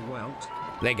 Otto, and Welt?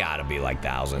 They gotta be like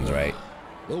thousands, right?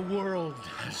 The world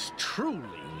has truly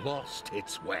lost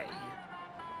its way.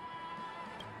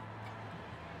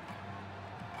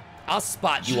 I'll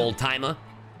spot you, old timer.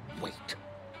 Wait,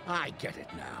 I get it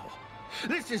now.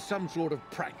 This is some sort of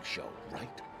prank show,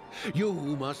 right? You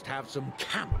must have some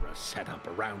cameras set up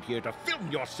around here to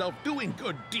film yourself doing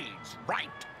good deeds, right?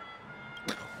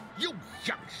 You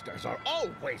youngsters are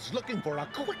always looking for a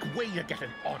quick way to get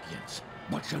an audience.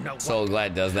 But you know what? So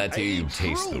glad does that to you. You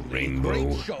taste the rainbow.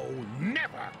 Great show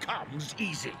never comes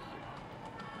easy.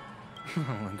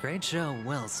 A great show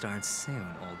will start soon,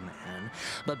 old man.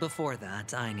 But before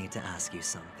that, I need to ask you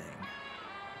something.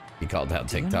 He called out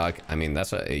TikTok. I mean,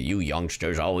 that's what you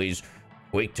youngsters always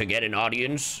quick to get an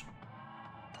audience.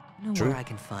 Know True. where I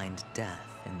can find death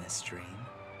in this dream?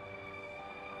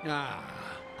 Ah,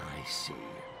 I see.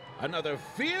 Another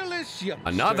fearless youngster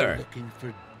Another? looking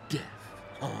for death,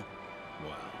 huh?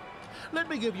 Well, let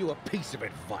me give you a piece of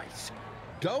advice.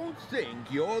 Don't think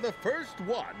you're the first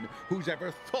one who's ever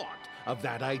thought of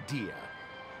that idea.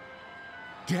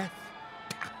 Death?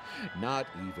 Not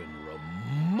even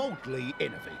remotely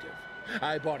innovative.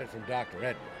 I bought it from Dr.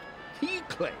 Edward. He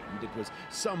claimed it was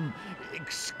some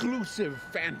exclusive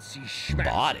fancy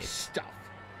Bought schmancy it. stuff.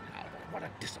 Now, what a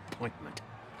disappointment.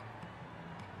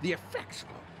 The effects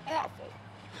were awful.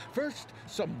 First,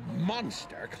 some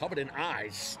monster covered in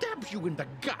eyes stabs you in the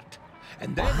gut.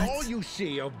 And then all you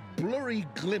see are blurry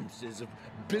glimpses of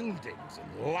buildings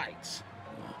and lights.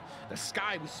 The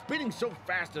sky was spinning so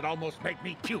fast it almost made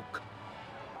me puke.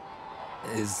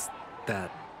 Is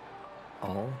that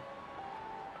all?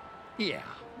 Yeah,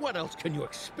 what else can you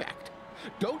expect?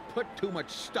 Don't put too much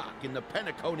stock in the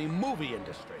Penacony movie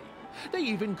industry. They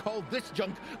even call this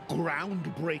junk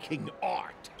groundbreaking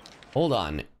art. Hold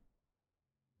on.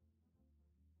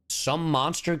 Some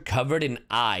monster covered in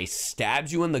ice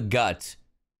stabs you in the gut,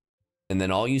 and then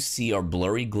all you see are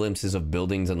blurry glimpses of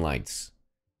buildings and lights.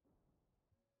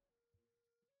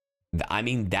 I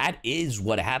mean, that is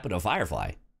what happened to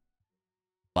Firefly.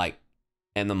 Like,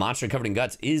 and the monster covered in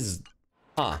guts is,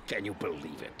 Can you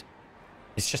believe it?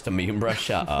 It's just a medium brush.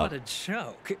 Shut up. What a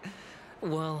joke.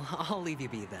 Well, I'll leave you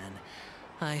be then.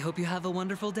 I hope you have a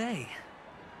wonderful day.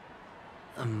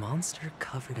 A monster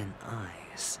covered in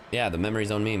eyes. Yeah, the Memory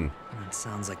Zone meme. It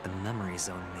sounds like the Memory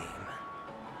Zone meme.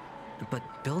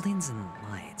 But buildings and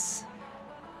lights...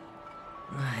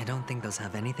 I don't think those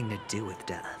have anything to do with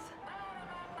death.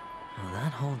 Well,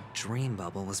 that whole dream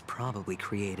bubble was probably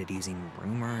created using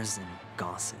rumors and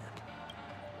gossip.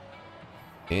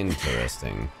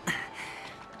 Interesting.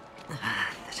 The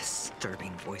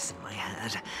disturbing voice in my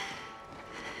head.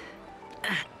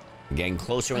 Getting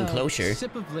closer and closer.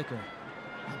 Sip of liquor.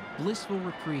 A blissful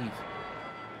reprieve.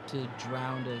 To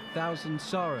drown 1,000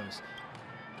 sorrows.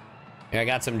 Here, I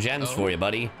got some gems for you,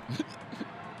 buddy.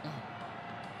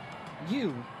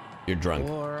 You? You're drunk.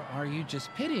 Or are you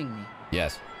just pitying me?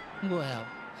 Yes. Well,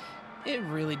 it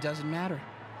really doesn't matter.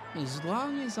 As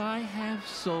long as I have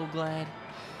Soul Glad,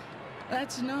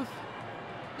 that's enough.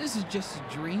 This is just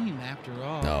a dream after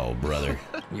all. No, brother.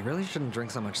 You really shouldn't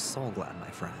drink so much Soul Glad, my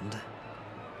friend.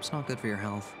 It's not good for your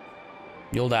health.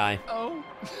 You'll die. Oh.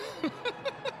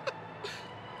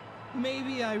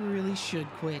 Maybe I really should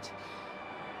quit.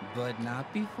 But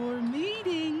not before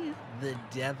meeting the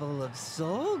Devil of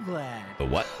Soul Glad. The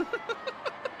what?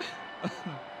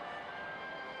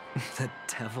 The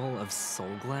Devil of Soul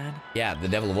Glad? Yeah, the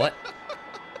devil of what?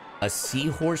 A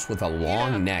seahorse with a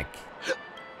long neck.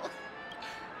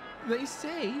 They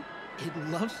say it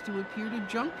loves to appear to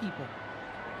drunk people.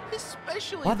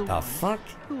 Especially What the the ones fuck?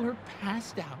 who are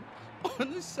passed out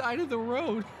on the side of the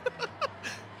road.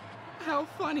 How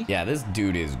funny. Yeah, this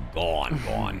dude is gone.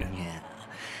 Yeah.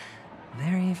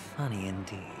 Very funny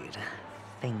indeed.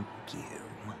 Thank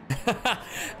you.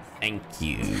 Thank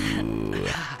you.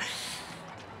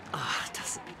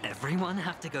 Does everyone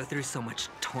have to go through so much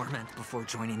torment before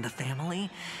joining the family?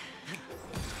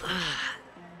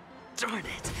 Darn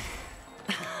it.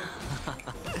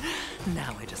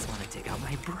 Now I just want to take out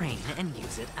my brain and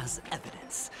use it as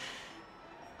evidence.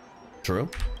 True.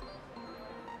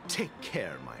 Take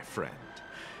care, my friend.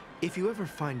 If you ever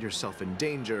find yourself in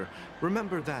danger,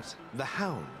 remember that the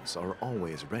hounds are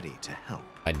always ready to help.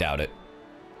 I doubt it.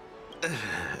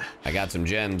 I got some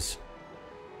gems.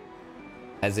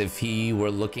 As if he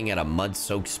were looking at a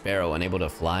mud-soaked sparrow unable to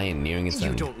fly and nearing its You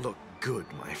end. don't look good,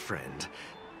 my friend.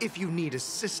 If you need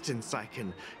assistance, I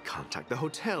can contact the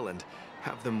hotel and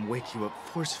have them wake you up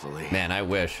forcefully. Man, I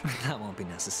wish. That won't be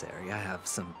necessary. I have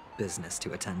some business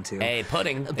to attend to. Hey,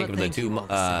 Pudding. Thank you for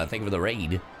the thank you for the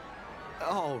raid.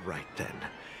 All right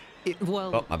then.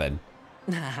 Well, Oh, my bad.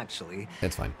 Actually,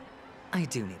 It's fine. I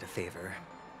do need a favor.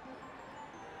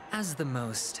 As the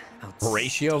most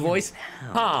Horatio voice?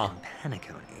 Huh. in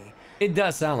Penacony, It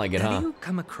does sound like it, huh? have you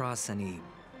come across any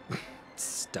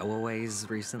stowaways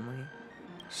recently?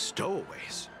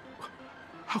 Stowaways?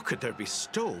 How could there be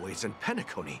stowaways in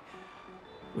Penacony?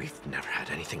 We've never had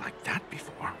anything like that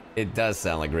before. It does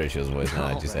sound like Horatio's voice now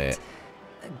that you say it.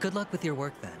 Good luck with your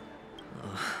work then.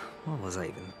 What was I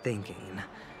even thinking?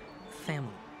 Family.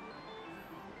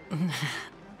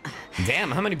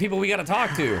 Damn, how many people we gotta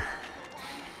talk to?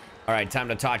 All right, time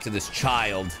to talk to this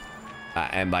child.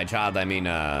 And by child, I mean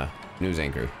news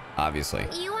anchor, obviously.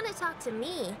 You want to talk to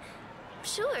me?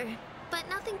 Sure, but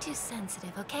nothing too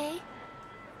sensitive, okay?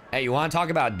 Hey, you want to talk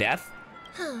about death?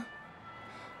 Huh.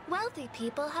 Wealthy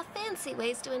people have fancy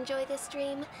ways to enjoy this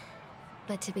dream.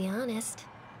 But to be honest,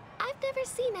 I've never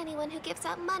seen anyone who gives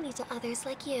out money to others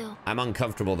like you. I'm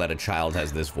uncomfortable that a child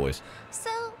has this voice. So,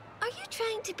 are you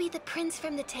trying to be the prince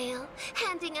from the tale,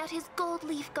 handing out his gold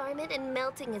leaf garment and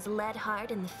melting his lead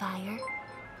heart in the fire?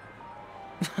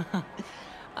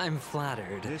 I'm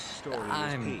flattered. This story is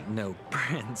I'm peak. no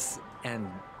prince, and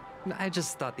I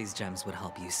just thought these gems would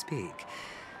help you speak.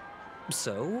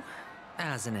 So,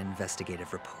 As an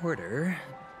investigative reporter,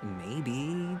 maybe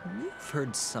you've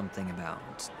heard something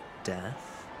about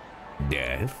death?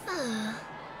 Death?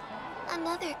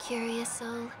 Another curious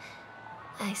soul.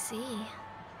 I see.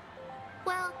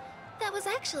 Well, that was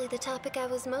actually the topic I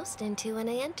was most into when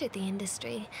I entered the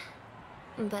industry.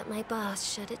 But my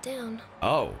boss shut it down.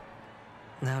 Oh.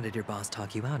 How did your boss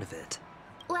talk you out of it?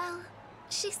 Well,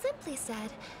 she simply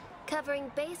said,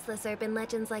 covering baseless urban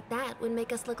legends like that would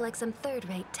make us look like some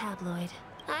third-rate tabloid.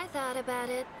 I thought about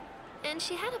it, and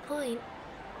she had a point.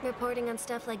 Reporting on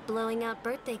stuff like blowing out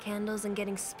birthday candles and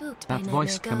getting spooked by That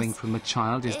voice nightmare coming ghosts from a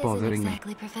child is isn't bothering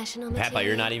exactly me. professional material. Papa,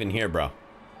 you're not even here, bro.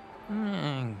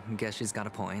 Guess she's got a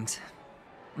point.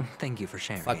 Thank you for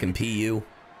sharing. Fucking PU.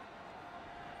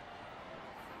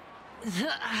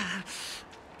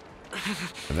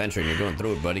 Adventuring, you're going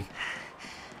through it, buddy.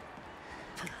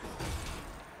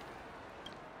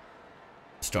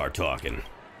 Start talking.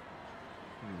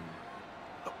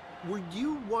 Were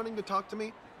you wanting to talk to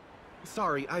me?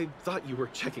 Sorry, I thought you were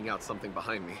checking out something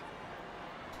behind me.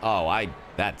 Oh, I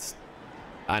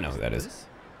know who that is.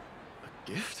 A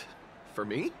gift? For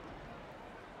me?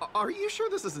 Are you sure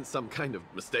this isn't some kind of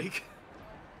mistake?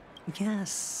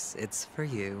 Yes, it's for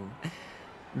you.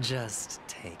 Just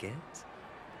take it.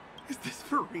 Is this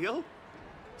for real?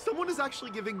 Someone is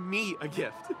actually giving me a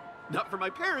gift. Not for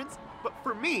my parents, but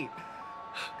for me.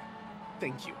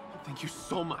 Thank you. Thank you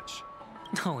so much.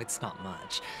 No, it's not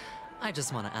much. I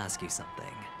just want to ask you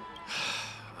something.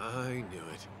 I knew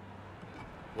it.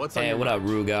 What's Hey, on your what up,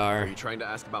 mind? Rugar? Are you trying to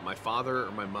ask about my father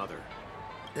or my mother?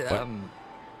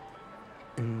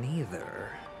 Neither.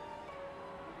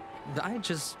 I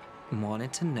just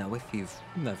wanted to know if you've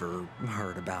ever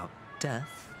heard about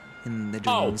death in the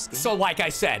Oh, dreams. so like I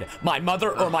said, my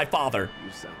mother or my father?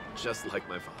 You sound just like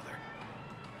my father.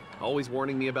 Always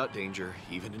warning me about danger,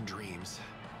 even in dreams.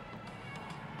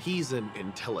 He's an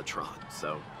Intellitron,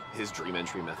 so his dream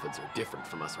entry methods are different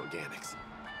from us organics.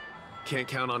 Can't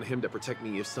count on him to protect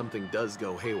me if something does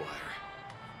go haywire.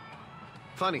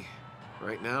 Funny,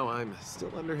 right now I'm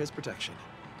still under his protection.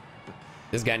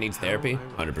 This guy needs therapy?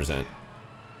 100%.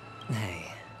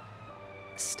 Hey,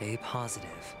 stay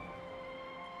positive.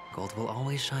 Gold will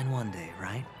always shine one day,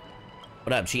 right?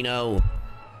 What up, Chino?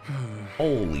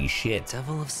 Holy shit.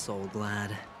 Devil of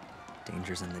Soulglad,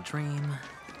 dangers in the dream,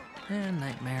 and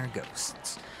nightmare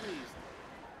ghosts.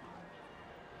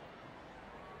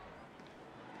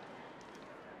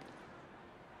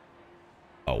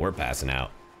 Oh, we're passing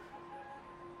out.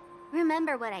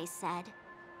 Remember what I said.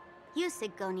 You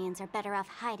Sigonians are better off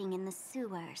hiding in the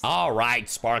sewers. All right,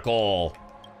 Sparkle.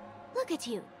 Look at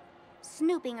you,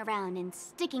 snooping around and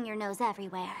sticking your nose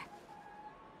everywhere.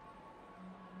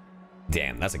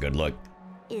 Damn, that's a good look.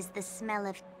 Is the smell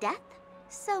of death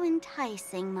so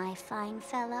enticing, my fine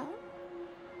fellow?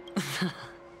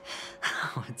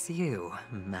 Oh, it's you,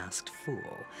 masked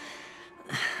fool.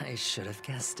 I should have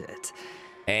guessed it.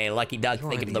 Hey, Lucky Duck,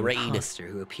 You're think of the raid. imposter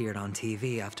who appeared on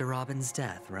TV after Robin's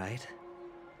death, right?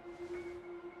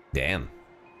 Damn.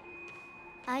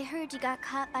 I heard you got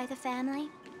caught by the family.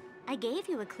 I gave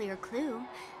you a clear clue.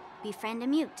 Befriend a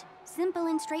mute. Simple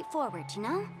and straightforward, you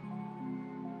know?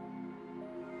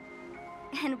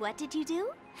 And what did you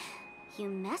do? You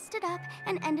messed it up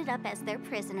and ended up as their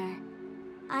prisoner.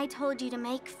 I told you to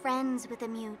make friends with a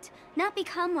mute, not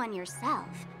become one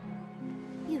yourself.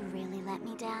 You really let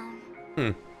me down.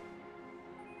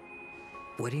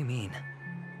 What do you mean?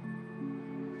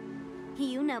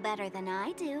 You know better than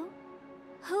I do.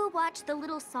 Who watched the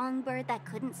little songbird that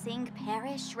couldn't sing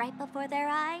perish right before their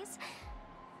eyes?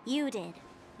 You did,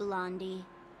 Blondie.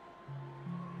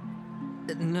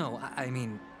 No, I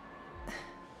mean...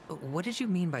 What did you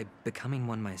mean by becoming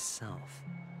one myself?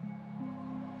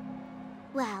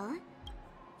 Well,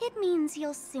 it means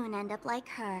you'll soon end up like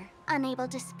her, unable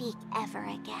to speak ever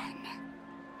again.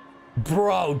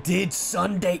 Bro, did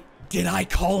I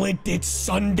call it? Did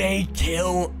Sunday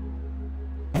kill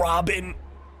Robin?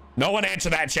 No one answer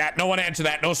that, chat. No one answer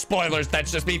that. No spoilers.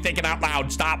 That's just me thinking out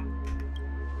loud. Stop.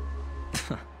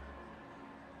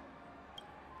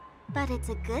 But it's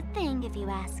a good thing if you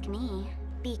ask me,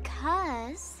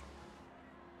 because...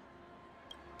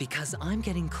 Because I'm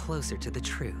getting closer to the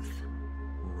truth,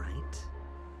 right?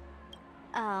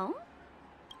 Oh?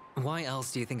 Why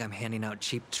else do you think I'm handing out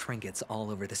cheap trinkets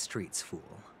all over the streets,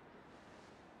 fool?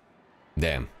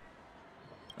 Damn.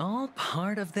 All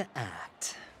part of the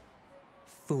act.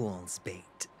 Fool's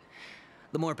bait.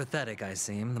 The more pathetic I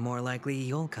seem, the more likely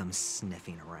you'll come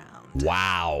sniffing around.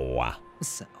 Wow.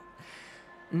 So,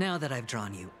 now that I've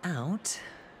drawn you out,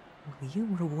 will you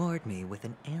reward me with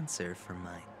an answer for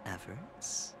my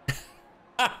efforts?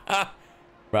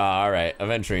 Bro, all right.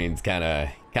 Aventurine's kind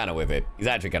of with it. He's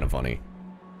actually kind of funny.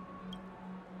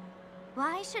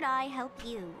 Why should I help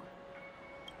you?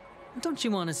 Don't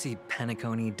you want to see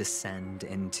Penacony descend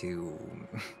into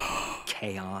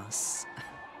chaos?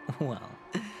 Well,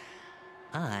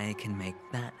 I can make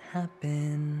that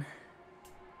happen.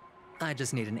 I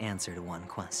just need an answer to one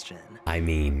question. I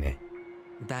mean,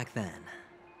 back then,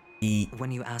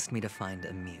 when you asked me to find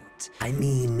a mute. I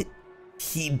mean,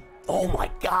 oh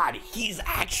my god, he's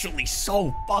actually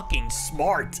so fucking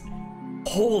smart.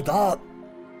 Hold up.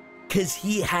 Because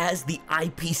he has the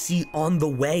IPC on the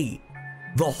way.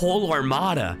 The whole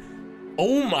armada.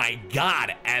 Oh my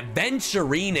god,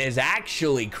 Aventurine is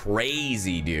actually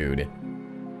crazy, dude.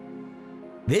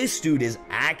 This dude is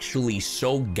actually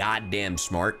so goddamn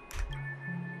smart.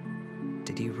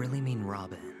 Did you really mean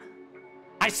Robin?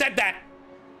 I said that.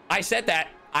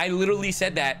 I literally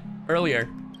said that earlier.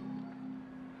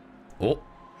 Oh.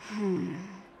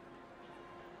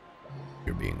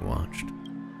 You're being watched.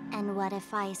 And what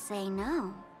if I say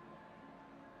no?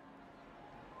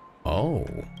 Oh.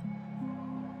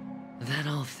 Then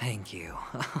I'll thank you.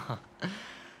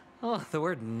 Oh, the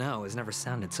word no has never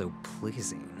sounded so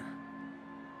pleasing.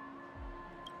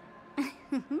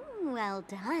 Well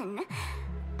done.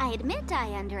 I admit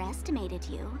I underestimated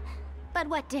you, but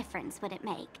what difference would it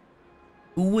make?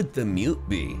 Who would the mute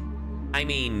be? I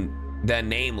mean, the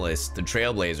Nameless, the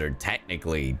Trailblazer,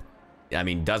 technically, I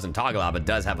mean, doesn't talk a lot, but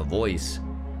does have a voice.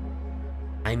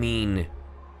 I mean,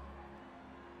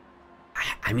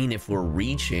 if we're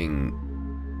reaching,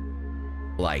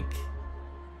 like,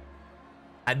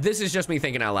 this is just me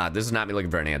thinking out loud. This is not me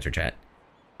looking for an answer, chat.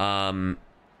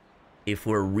 If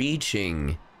we're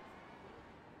reaching,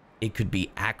 it could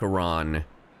be Acheron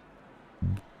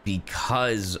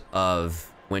because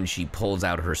of when she pulls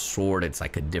out her sword, it's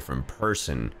like a different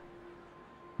person.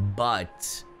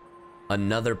 But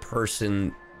another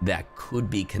person that could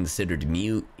be considered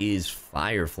mute is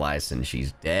Firefly, since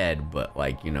she's dead, but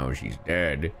like, you know, she's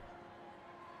dead.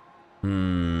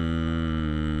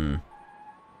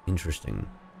 Interesting.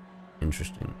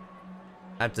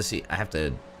 I have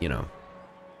to, you know.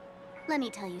 Let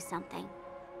me tell you something.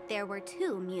 There were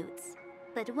 2 mutes,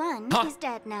 but one is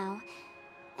dead now,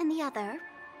 and the other,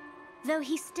 though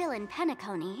he's still in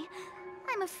Penacony,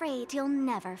 I'm afraid you'll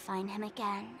never find him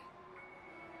again.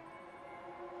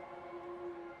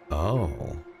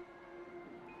 Oh.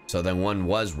 So then one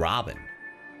was Robin.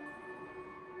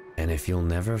 And if you'll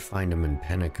never find him in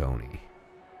Penacony.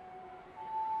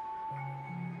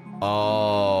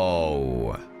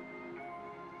 Oh.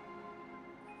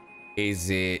 It's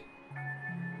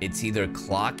either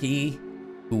Clocky,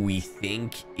 who we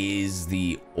think is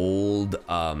the old,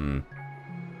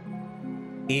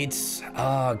 it's,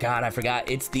 oh god, I forgot.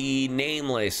 It's the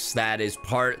Nameless that is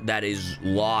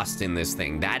lost in this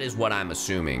thing. That is what I'm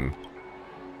assuming.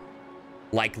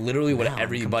 Like literally what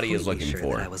everybody is looking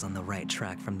for. I was on the right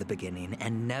track from the beginning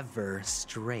and never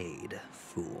strayed,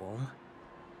 fool.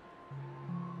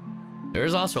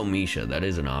 There's also Misha. That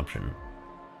is an option.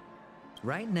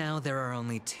 Right now, there are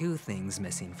only 2 things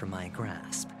missing from my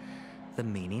grasp. The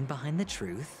meaning behind the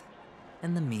truth,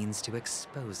 and the means to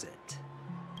expose it.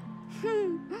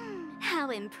 How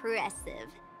impressive.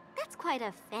 That's quite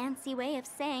a fancy way of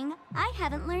saying I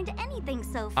haven't learned anything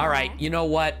so far. All right, you know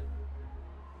what?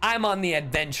 I'm on the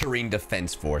Aventurine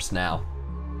Defense Force now.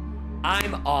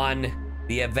 I'm on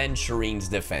the Aventurine's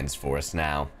Defense Force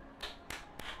now.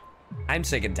 I'm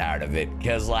sick and tired of it,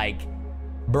 because, like,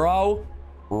 bro,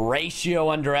 Ratio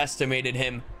underestimated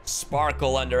him.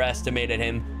 Sparkle underestimated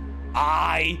him.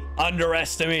 I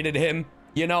underestimated him.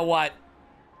 You know what?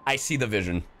 I see the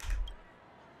vision.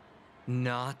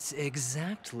 Not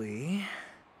exactly.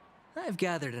 I've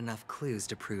gathered enough clues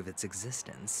to prove its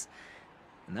existence,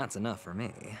 and that's enough for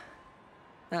me.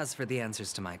 As for the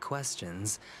answers to my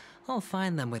questions, I'll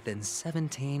find them within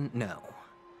 16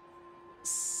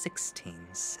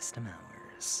 system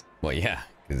hours. Well, yeah,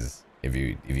 because if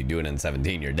you do it in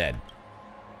 17, you're dead.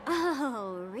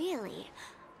 Oh, really?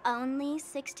 Only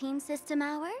 16 system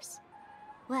hours?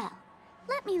 Well,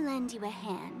 let me lend you a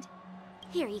hand.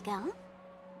 Here you go.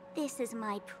 This is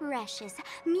my precious,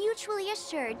 mutually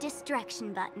assured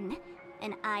destruction button,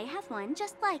 and I have one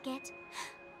just like it.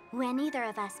 When either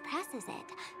of us presses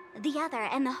it, the other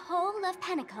and the whole of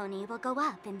Penacony will go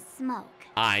up in smoke.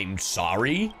 I'm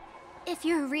sorry? If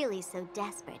you're really so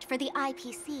desperate for the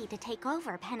IPC to take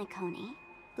over Penacony,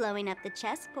 blowing up the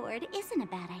chessboard isn't a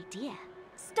bad idea.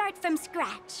 Start from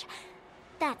scratch.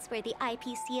 That's where the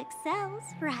IPC excels,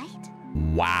 right?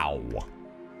 Wow.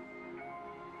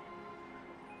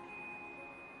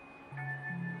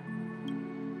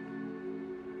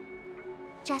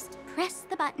 Just press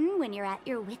the button when you're at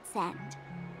your wit's end.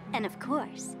 And of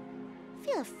course,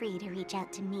 feel free to reach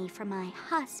out to me for my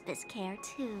hospice care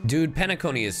too. Dude,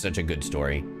 Penacony is such a good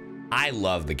story. I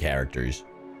love the characters.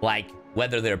 Like,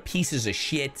 whether they're pieces of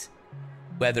shit,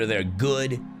 whether they're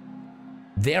good,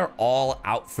 they're all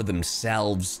out for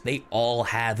themselves. They all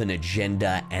have an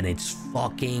agenda, and it's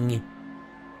fucking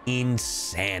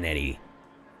insanity.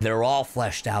 They're all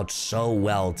fleshed out so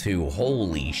well, too.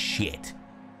 Holy shit.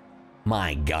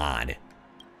 My God.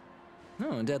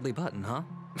 Oh, a deadly button, huh?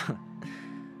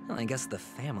 Well, I guess the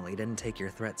family didn't take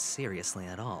your threat seriously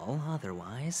at all.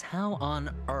 Otherwise, how on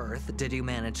earth did you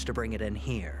manage to bring it in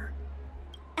here?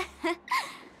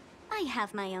 I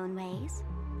have my own ways.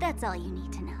 That's all you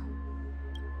need to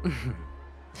know.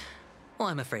 Well,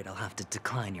 I'm afraid I'll have to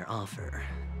decline your offer.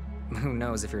 Who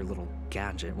knows if your little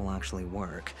gadget will actually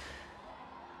work.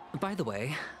 By the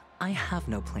way, I have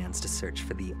no plans to search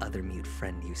for the other mute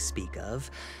friend you speak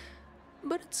of,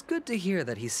 but it's good to hear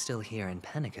that he's still here in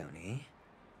Penacony.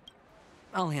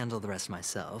 I'll handle the rest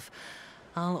myself.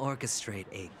 I'll orchestrate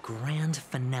a grand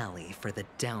finale for the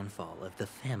downfall of the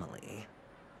family.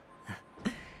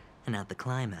 And at the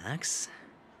climax,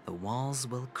 the walls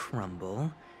will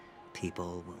crumble,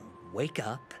 people will wake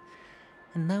up,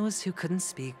 and those who couldn't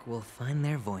speak will find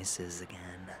their voices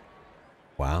again.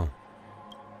 Wow.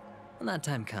 When that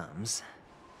time comes,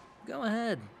 go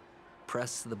ahead,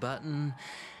 press the button,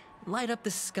 light up the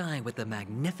sky with a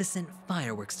magnificent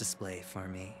fireworks display for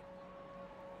me.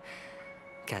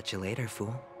 Catch you later,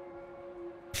 fool.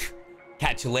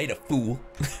 Catch you later, fool.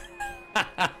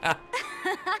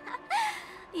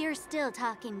 You're still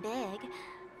talking big,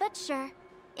 but sure,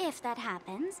 if that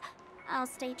happens, I'll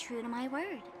stay true to my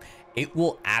word. It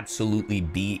will absolutely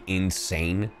be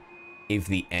insane if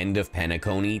the end of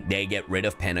Penacony, they get rid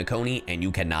of Penacony and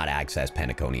you cannot access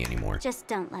Penacony anymore. Just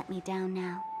don't let me down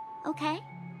now, okay?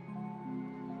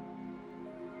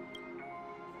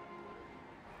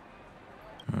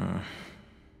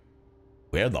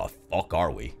 Where the fuck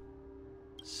are we?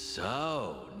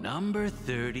 So, number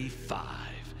 35.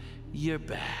 You're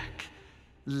back.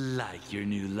 Like your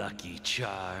new lucky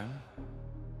charm?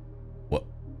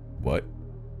 What?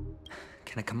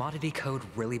 Can a commodity code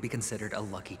really be considered a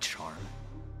lucky charm?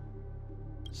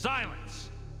 Silence!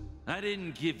 I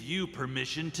didn't give you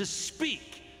permission to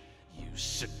speak, you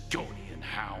Sigonian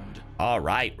hound. All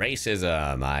right,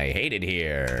 racism. I hate it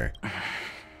here.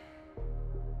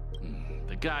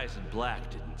 The guys in black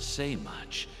didn't say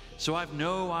much, so I've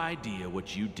no idea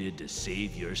what you did to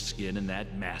save your skin in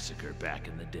that massacre back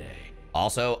in the day.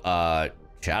 Also,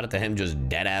 shout out to him just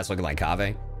dead ass looking like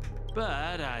Kaveh.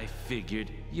 But I figured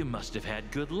you must have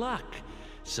had good luck,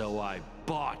 so I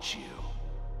bought you.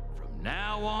 From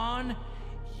now on,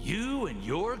 you and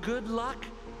your good luck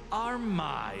are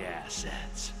my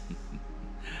assets.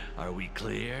 Are we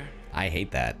clear? I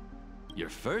hate that. Your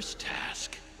first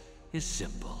task is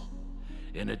simple.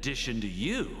 In addition to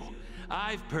you,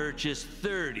 I've purchased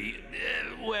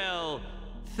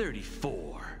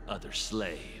 34 other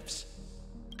slaves.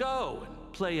 Go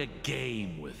and play a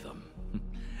game with them.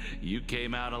 You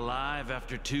came out alive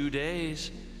after 2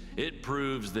 days. It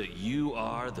proves that you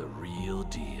are the real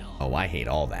deal. Oh, I hate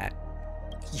all that.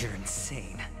 You're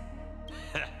insane.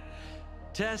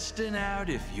 Testing out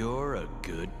if you're a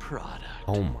good product.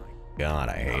 Oh my God,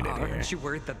 I hate it here. Aren't you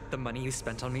worried that the money you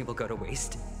spent on me will go to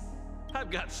waste? I've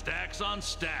got stacks on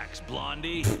stacks,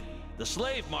 Blondie. The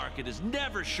slave market is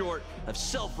never short of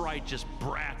self-righteous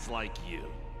brats like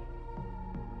you.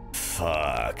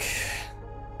 Fuck.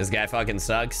 This guy fucking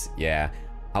sucks? Yeah.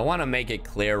 I want to make it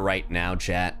clear right now,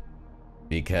 chat,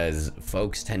 because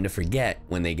folks tend to forget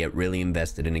when they get really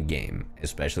invested in a game,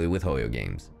 especially with Hoyo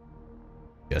games.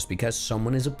 Just because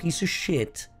someone is a piece of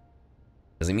shit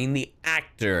doesn't mean the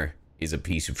actor is a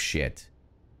piece of shit.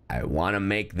 I want to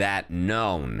make that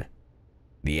known.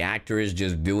 The actor is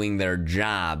just doing their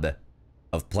job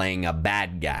of playing a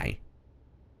bad guy.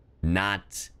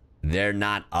 They're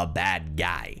not a bad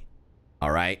guy.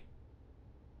 All right?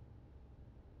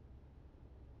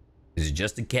 This is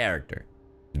just a character.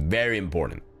 It's very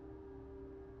important.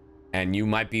 And you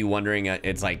might be wondering,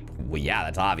 it's like, well, yeah,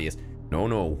 that's obvious.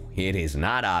 No, it is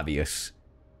not obvious.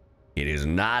 It is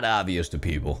not obvious to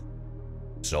people.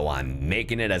 So I'm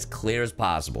making it as clear as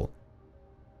possible.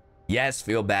 Yes,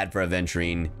 feel bad for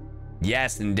Aventurine.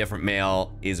 Yes, Indifferent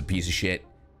Male is a piece of shit.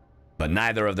 But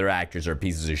neither of their actors are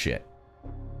pieces of shit.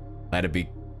 Let it be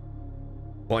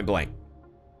point blank.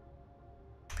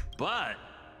 But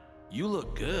you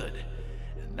look good.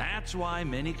 And that's why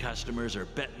many customers are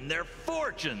betting their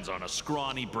fortunes on a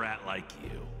scrawny brat like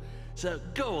you. So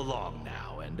go along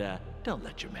now and don't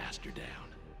let your master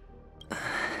down.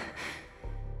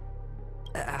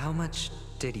 How much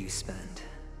did you spend?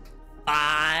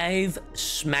 5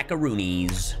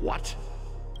 smackaroonies. What?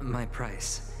 My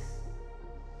price.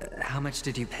 How much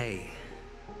did you pay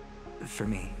for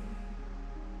me?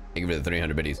 Thank you for the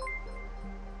 300 biddies.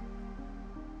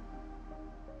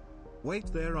 Wait,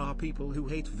 there are people who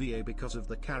hate VA because of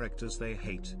the characters they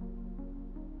hate.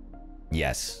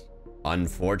 Yes.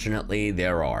 Unfortunately,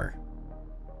 there are.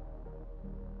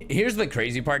 Here's the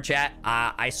crazy part, chat.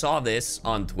 I saw this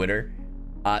on Twitter.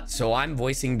 So I'm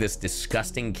voicing this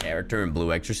disgusting character in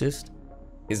Blue Exorcist.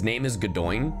 His name is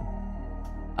Gadoin.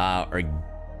 Or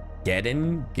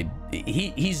Gedin.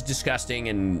 He's disgusting,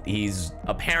 and he's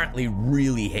apparently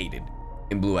really hated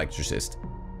in Blue Exorcist.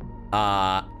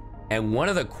 And one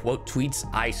of the quote tweets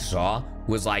I saw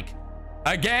was like,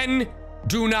 "Again,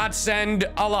 do not send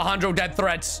Alejandro death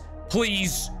threats.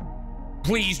 Please,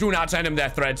 please do not send him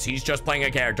death threats. He's just playing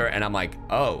a character." And I'm like,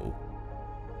 oh,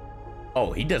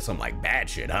 he does some like bad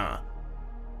shit, huh?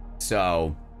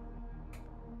 So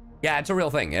yeah, it's a real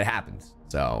thing. It happens.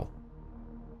 So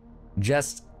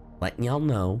just letting y'all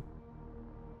know.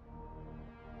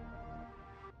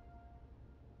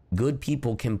 Good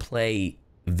people can play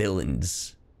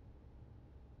villains.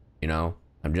 You know,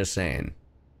 I'm just saying.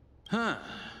 Huh.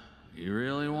 You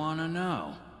really want to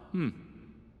know?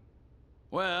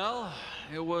 Well,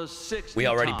 it was 60. We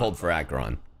already pulled for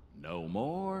Acheron. No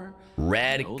more.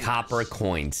 Red copper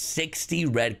coins. 60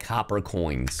 red copper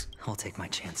coins. I'll take my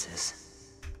chances.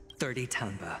 30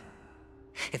 tanba.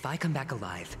 If I come back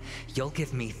alive, you'll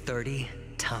give me 30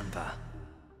 tanba.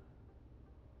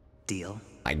 Deal?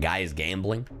 My guy is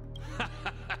gambling.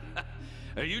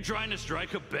 Are you trying to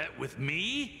strike a bet with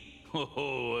me?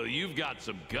 Oh, you've got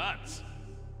some guts.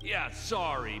 Yeah,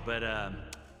 sorry, but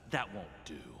that won't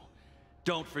do.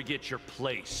 Don't forget your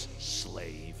place,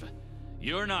 slave.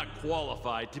 You're not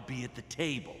qualified to be at the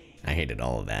table. I hated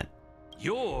all of that.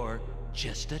 You're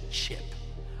just a chip.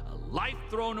 A life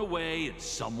thrown away in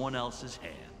someone else's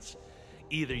hands.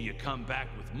 Either you come back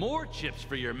with more chips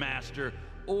for your master,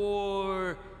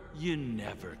 or you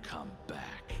never come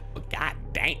back. God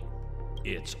dang.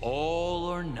 It's all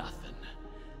or nothing.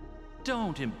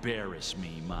 Don't embarrass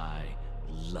me, my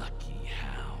lucky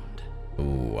hound.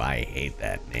 Ooh, I hate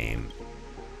that name.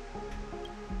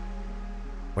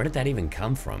 Where did that even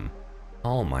come from?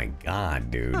 Oh my god,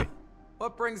 dude. Huh.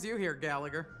 What brings you here,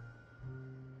 Gallagher?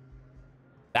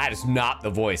 That is not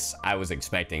the voice I was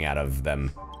expecting out of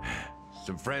them.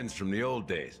 Some friends from the old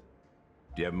days.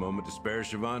 Do you have a moment to spare,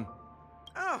 Siobhan?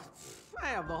 Oh, I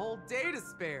have the whole day to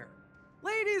spare.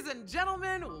 Ladies and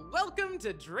gentlemen, welcome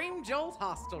to Dream Jolt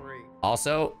Hostelry.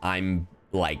 Also, I'm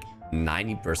like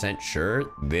 90%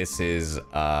 sure this is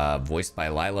voiced by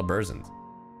Lila Berzins,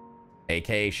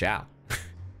 aka Shao.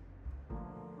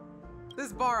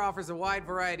 This bar offers a wide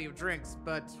variety of drinks,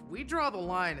 but we draw the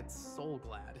line at Soul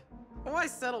Glad. Why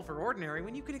settle for ordinary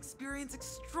when you can experience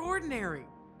extraordinary?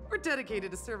 We're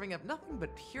dedicated to serving up nothing but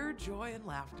pure joy and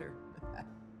laughter.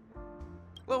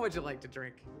 What would you like to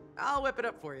drink? I'll whip it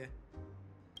up for you.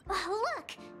 Oh,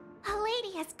 look! A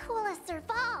lady as cool as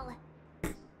Serval.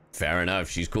 Fair enough,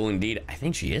 she's cool indeed. I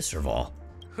think she is Serval.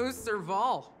 Who's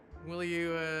Serval? Will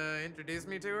you introduce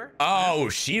me to her? Oh,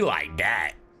 she like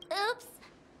that. Oops.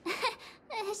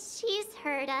 She's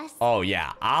heard us. Oh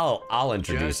yeah, I'll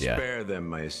introduce you. Just spare them,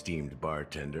 my esteemed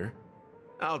bartender.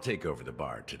 I'll take over the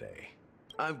bar today.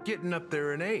 I'm getting up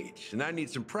there in age, and I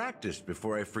need some practice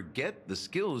before I forget the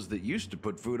skills that used to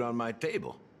put food on my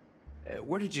table.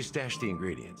 Where did you stash the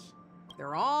ingredients?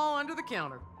 They're all under the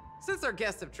counter. Since our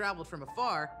guests have traveled from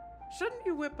afar, shouldn't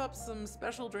you whip up some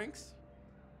special drinks?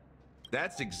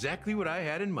 That's exactly what I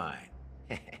had in mind.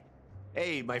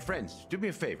 Hey, my friends, do me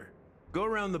a favor. Go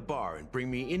around the bar and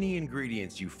bring me any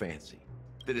ingredients you fancy.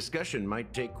 The discussion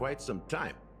might take quite some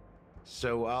time,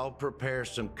 so I'll prepare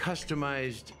some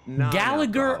customized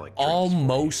Gallagher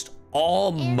almost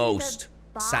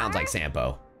sounds like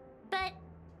Sampo. But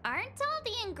aren't all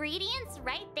the ingredients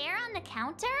right there on the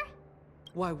counter?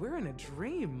 Why, we're in a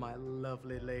dream, my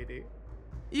lovely lady.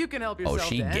 You can help yourself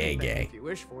she to anything gay. if you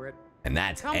wish for it. And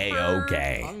that's Comfort,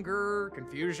 A-okay. Hunger,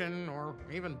 confusion, or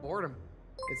even boredom.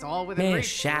 It's all within Man, reach.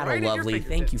 Shadow right at your Lovely, thank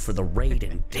fingertips. you for the raid,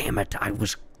 and damn it, I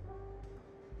was...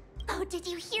 Oh, did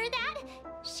you hear that?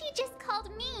 She just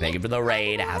called me. Thank you for the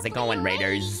raid. How's it going,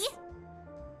 Raiders?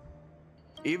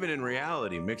 Even in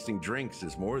reality, mixing drinks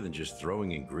is more than just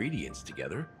throwing ingredients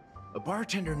together. A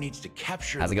bartender needs to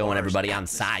capture How's it the going, bar's everybody? I'm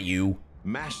atmosphere, Sayu.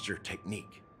 master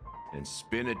technique, and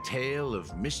spin a tale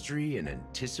of mystery and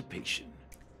anticipation.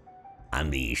 I'm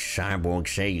the Cyborg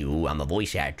Sayu. I'm a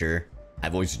voice actor. I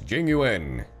voice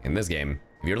Genuine in this game.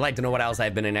 If you'd like to know what else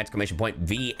I've been in,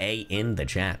 !VA in the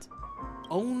chat.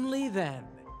 only then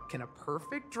can a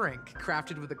perfect drink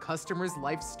crafted with a customer's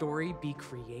life story be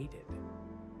created.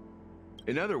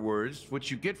 In other words,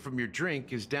 what you get from your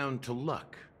drink is down to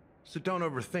luck. So don't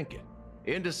overthink it.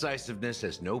 Indecisiveness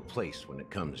has no place when it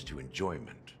comes to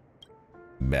enjoyment.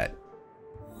 Bet.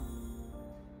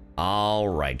 All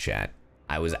right, chat.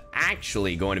 I was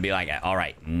actually going to be like, all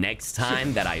right, next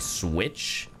time that I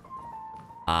switch,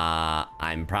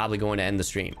 I'm probably going to end the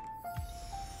stream.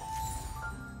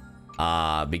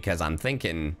 Because I'm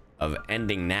thinking of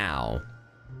ending now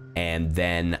and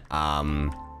then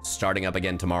starting up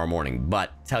again tomorrow morning.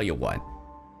 But tell you what,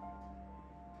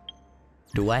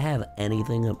 do I have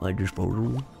anything at my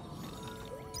disposal?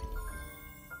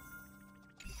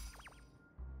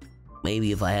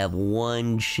 Maybe if I have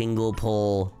one shingle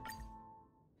pull.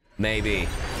 Maybe.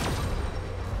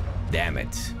 Damn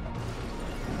it.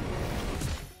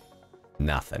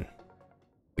 Nothing.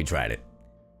 We tried it.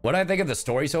 What do I think of the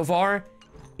story so far?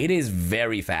 It is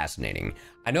very fascinating.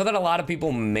 I know that a lot of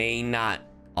people may not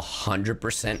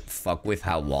 100% fuck with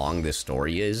how long this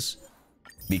story is,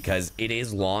 because it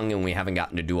is long and we haven't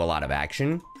gotten to do a lot of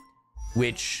action,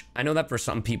 which I know that for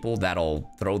some people that'll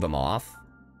throw them off.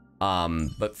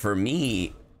 But for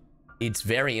me, it's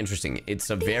very interesting.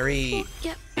 It's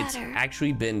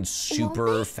actually been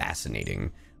super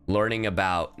fascinating learning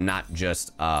about not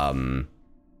just,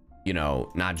 you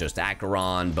know, not just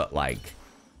Acheron, but like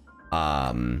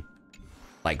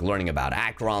learning about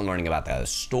Acheron, learning about the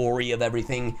story of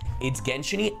everything. It's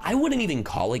Genshin-y. I wouldn't even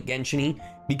call it Genshin-y,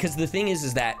 because the thing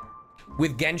is that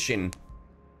with Genshin,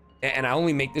 and I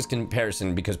only make this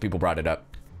comparison because people brought it up,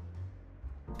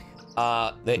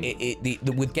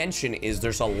 with Genshin is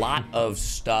there's a lot of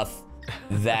stuff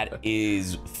that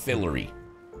is fillery,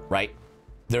 right?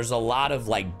 There's a lot of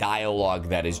like dialogue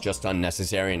that is just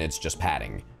unnecessary and it's just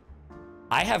padding.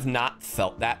 I have not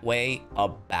felt that way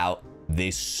about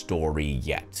this story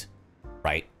yet,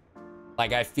 right?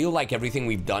 Like, I feel like everything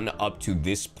we've done up to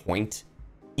this point,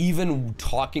 even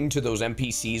talking to those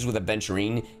NPCs with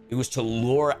Aventurine, it was to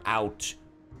lure out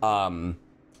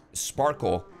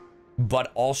Sparkle,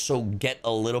 but also get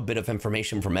a little bit of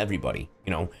information from everybody,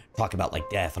 you know, talk about like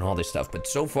death and all this stuff. But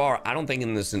so far, I don't think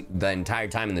in the entire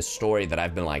time in this story that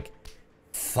I've been like,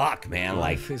 fuck, man,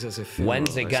 like,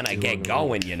 when's it gonna get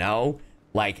going, you know?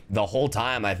 Like, the whole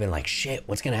time I've been like, shit,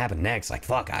 what's gonna happen next? Like,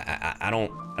 fuck, I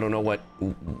don't know what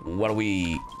are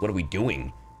we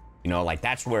doing? You know, like,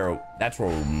 that's where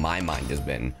my mind has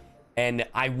been. And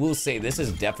I will say this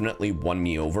has definitely won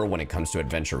me over when it comes to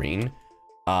Aventurine.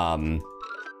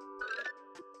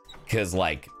 Because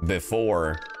like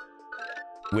before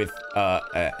with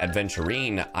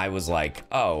Aventurine, I was like,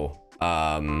 oh,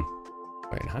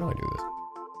 wait, how do I do this?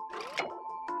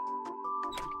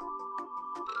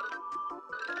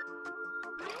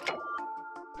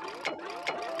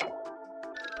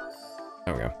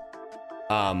 There we go.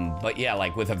 But yeah,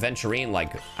 like with Aventurine,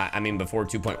 like, I mean, before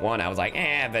 2.1, I was like,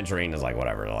 Aventurine is like,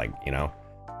 whatever, like, you know?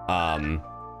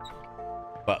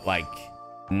 But like,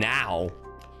 now,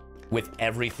 with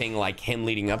everything, like, him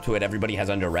leading up to it, everybody has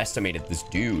underestimated this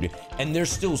dude, and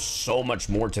there's still so much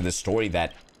more to this story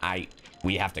that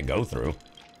we have to go through.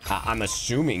 I'm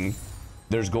assuming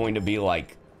there's going to be,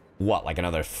 like, what, like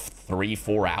another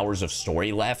 3-4 hours of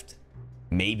story left?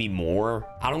 Maybe more?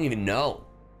 I don't even know.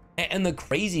 And the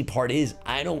crazy part is,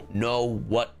 I don't know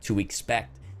what to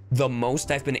expect. The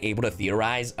most I've been able to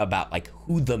theorize about, like,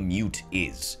 who the mute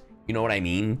is. You know what I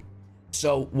mean?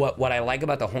 So what I like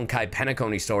about the Honkai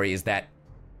Penacony story is that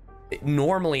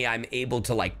normally I'm able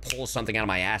to, like, pull something out of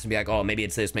my ass and be like, oh, maybe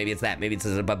it's this, maybe it's that, maybe it's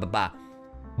this, blah, blah, blah.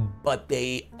 But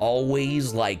they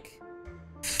always, like,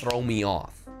 throw me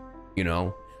off, you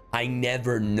know? I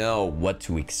never know what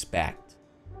to expect.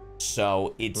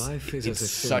 So it's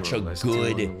such a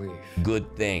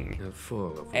good thing.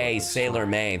 Hey, Sailor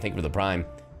May, thank you for the prime.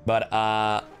 But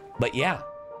yeah.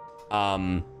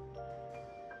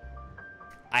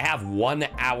 I have 1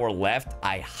 hour left.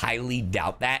 I highly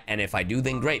doubt that. And if I do,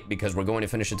 then great, because we're going to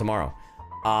finish it tomorrow.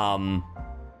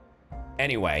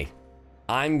 Anyway,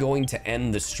 I'm going to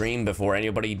end the stream before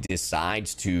anybody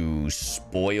decides to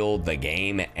spoil the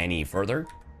game any further.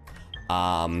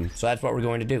 So that's what we're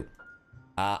going to do.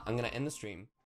 I'm going to end the stream.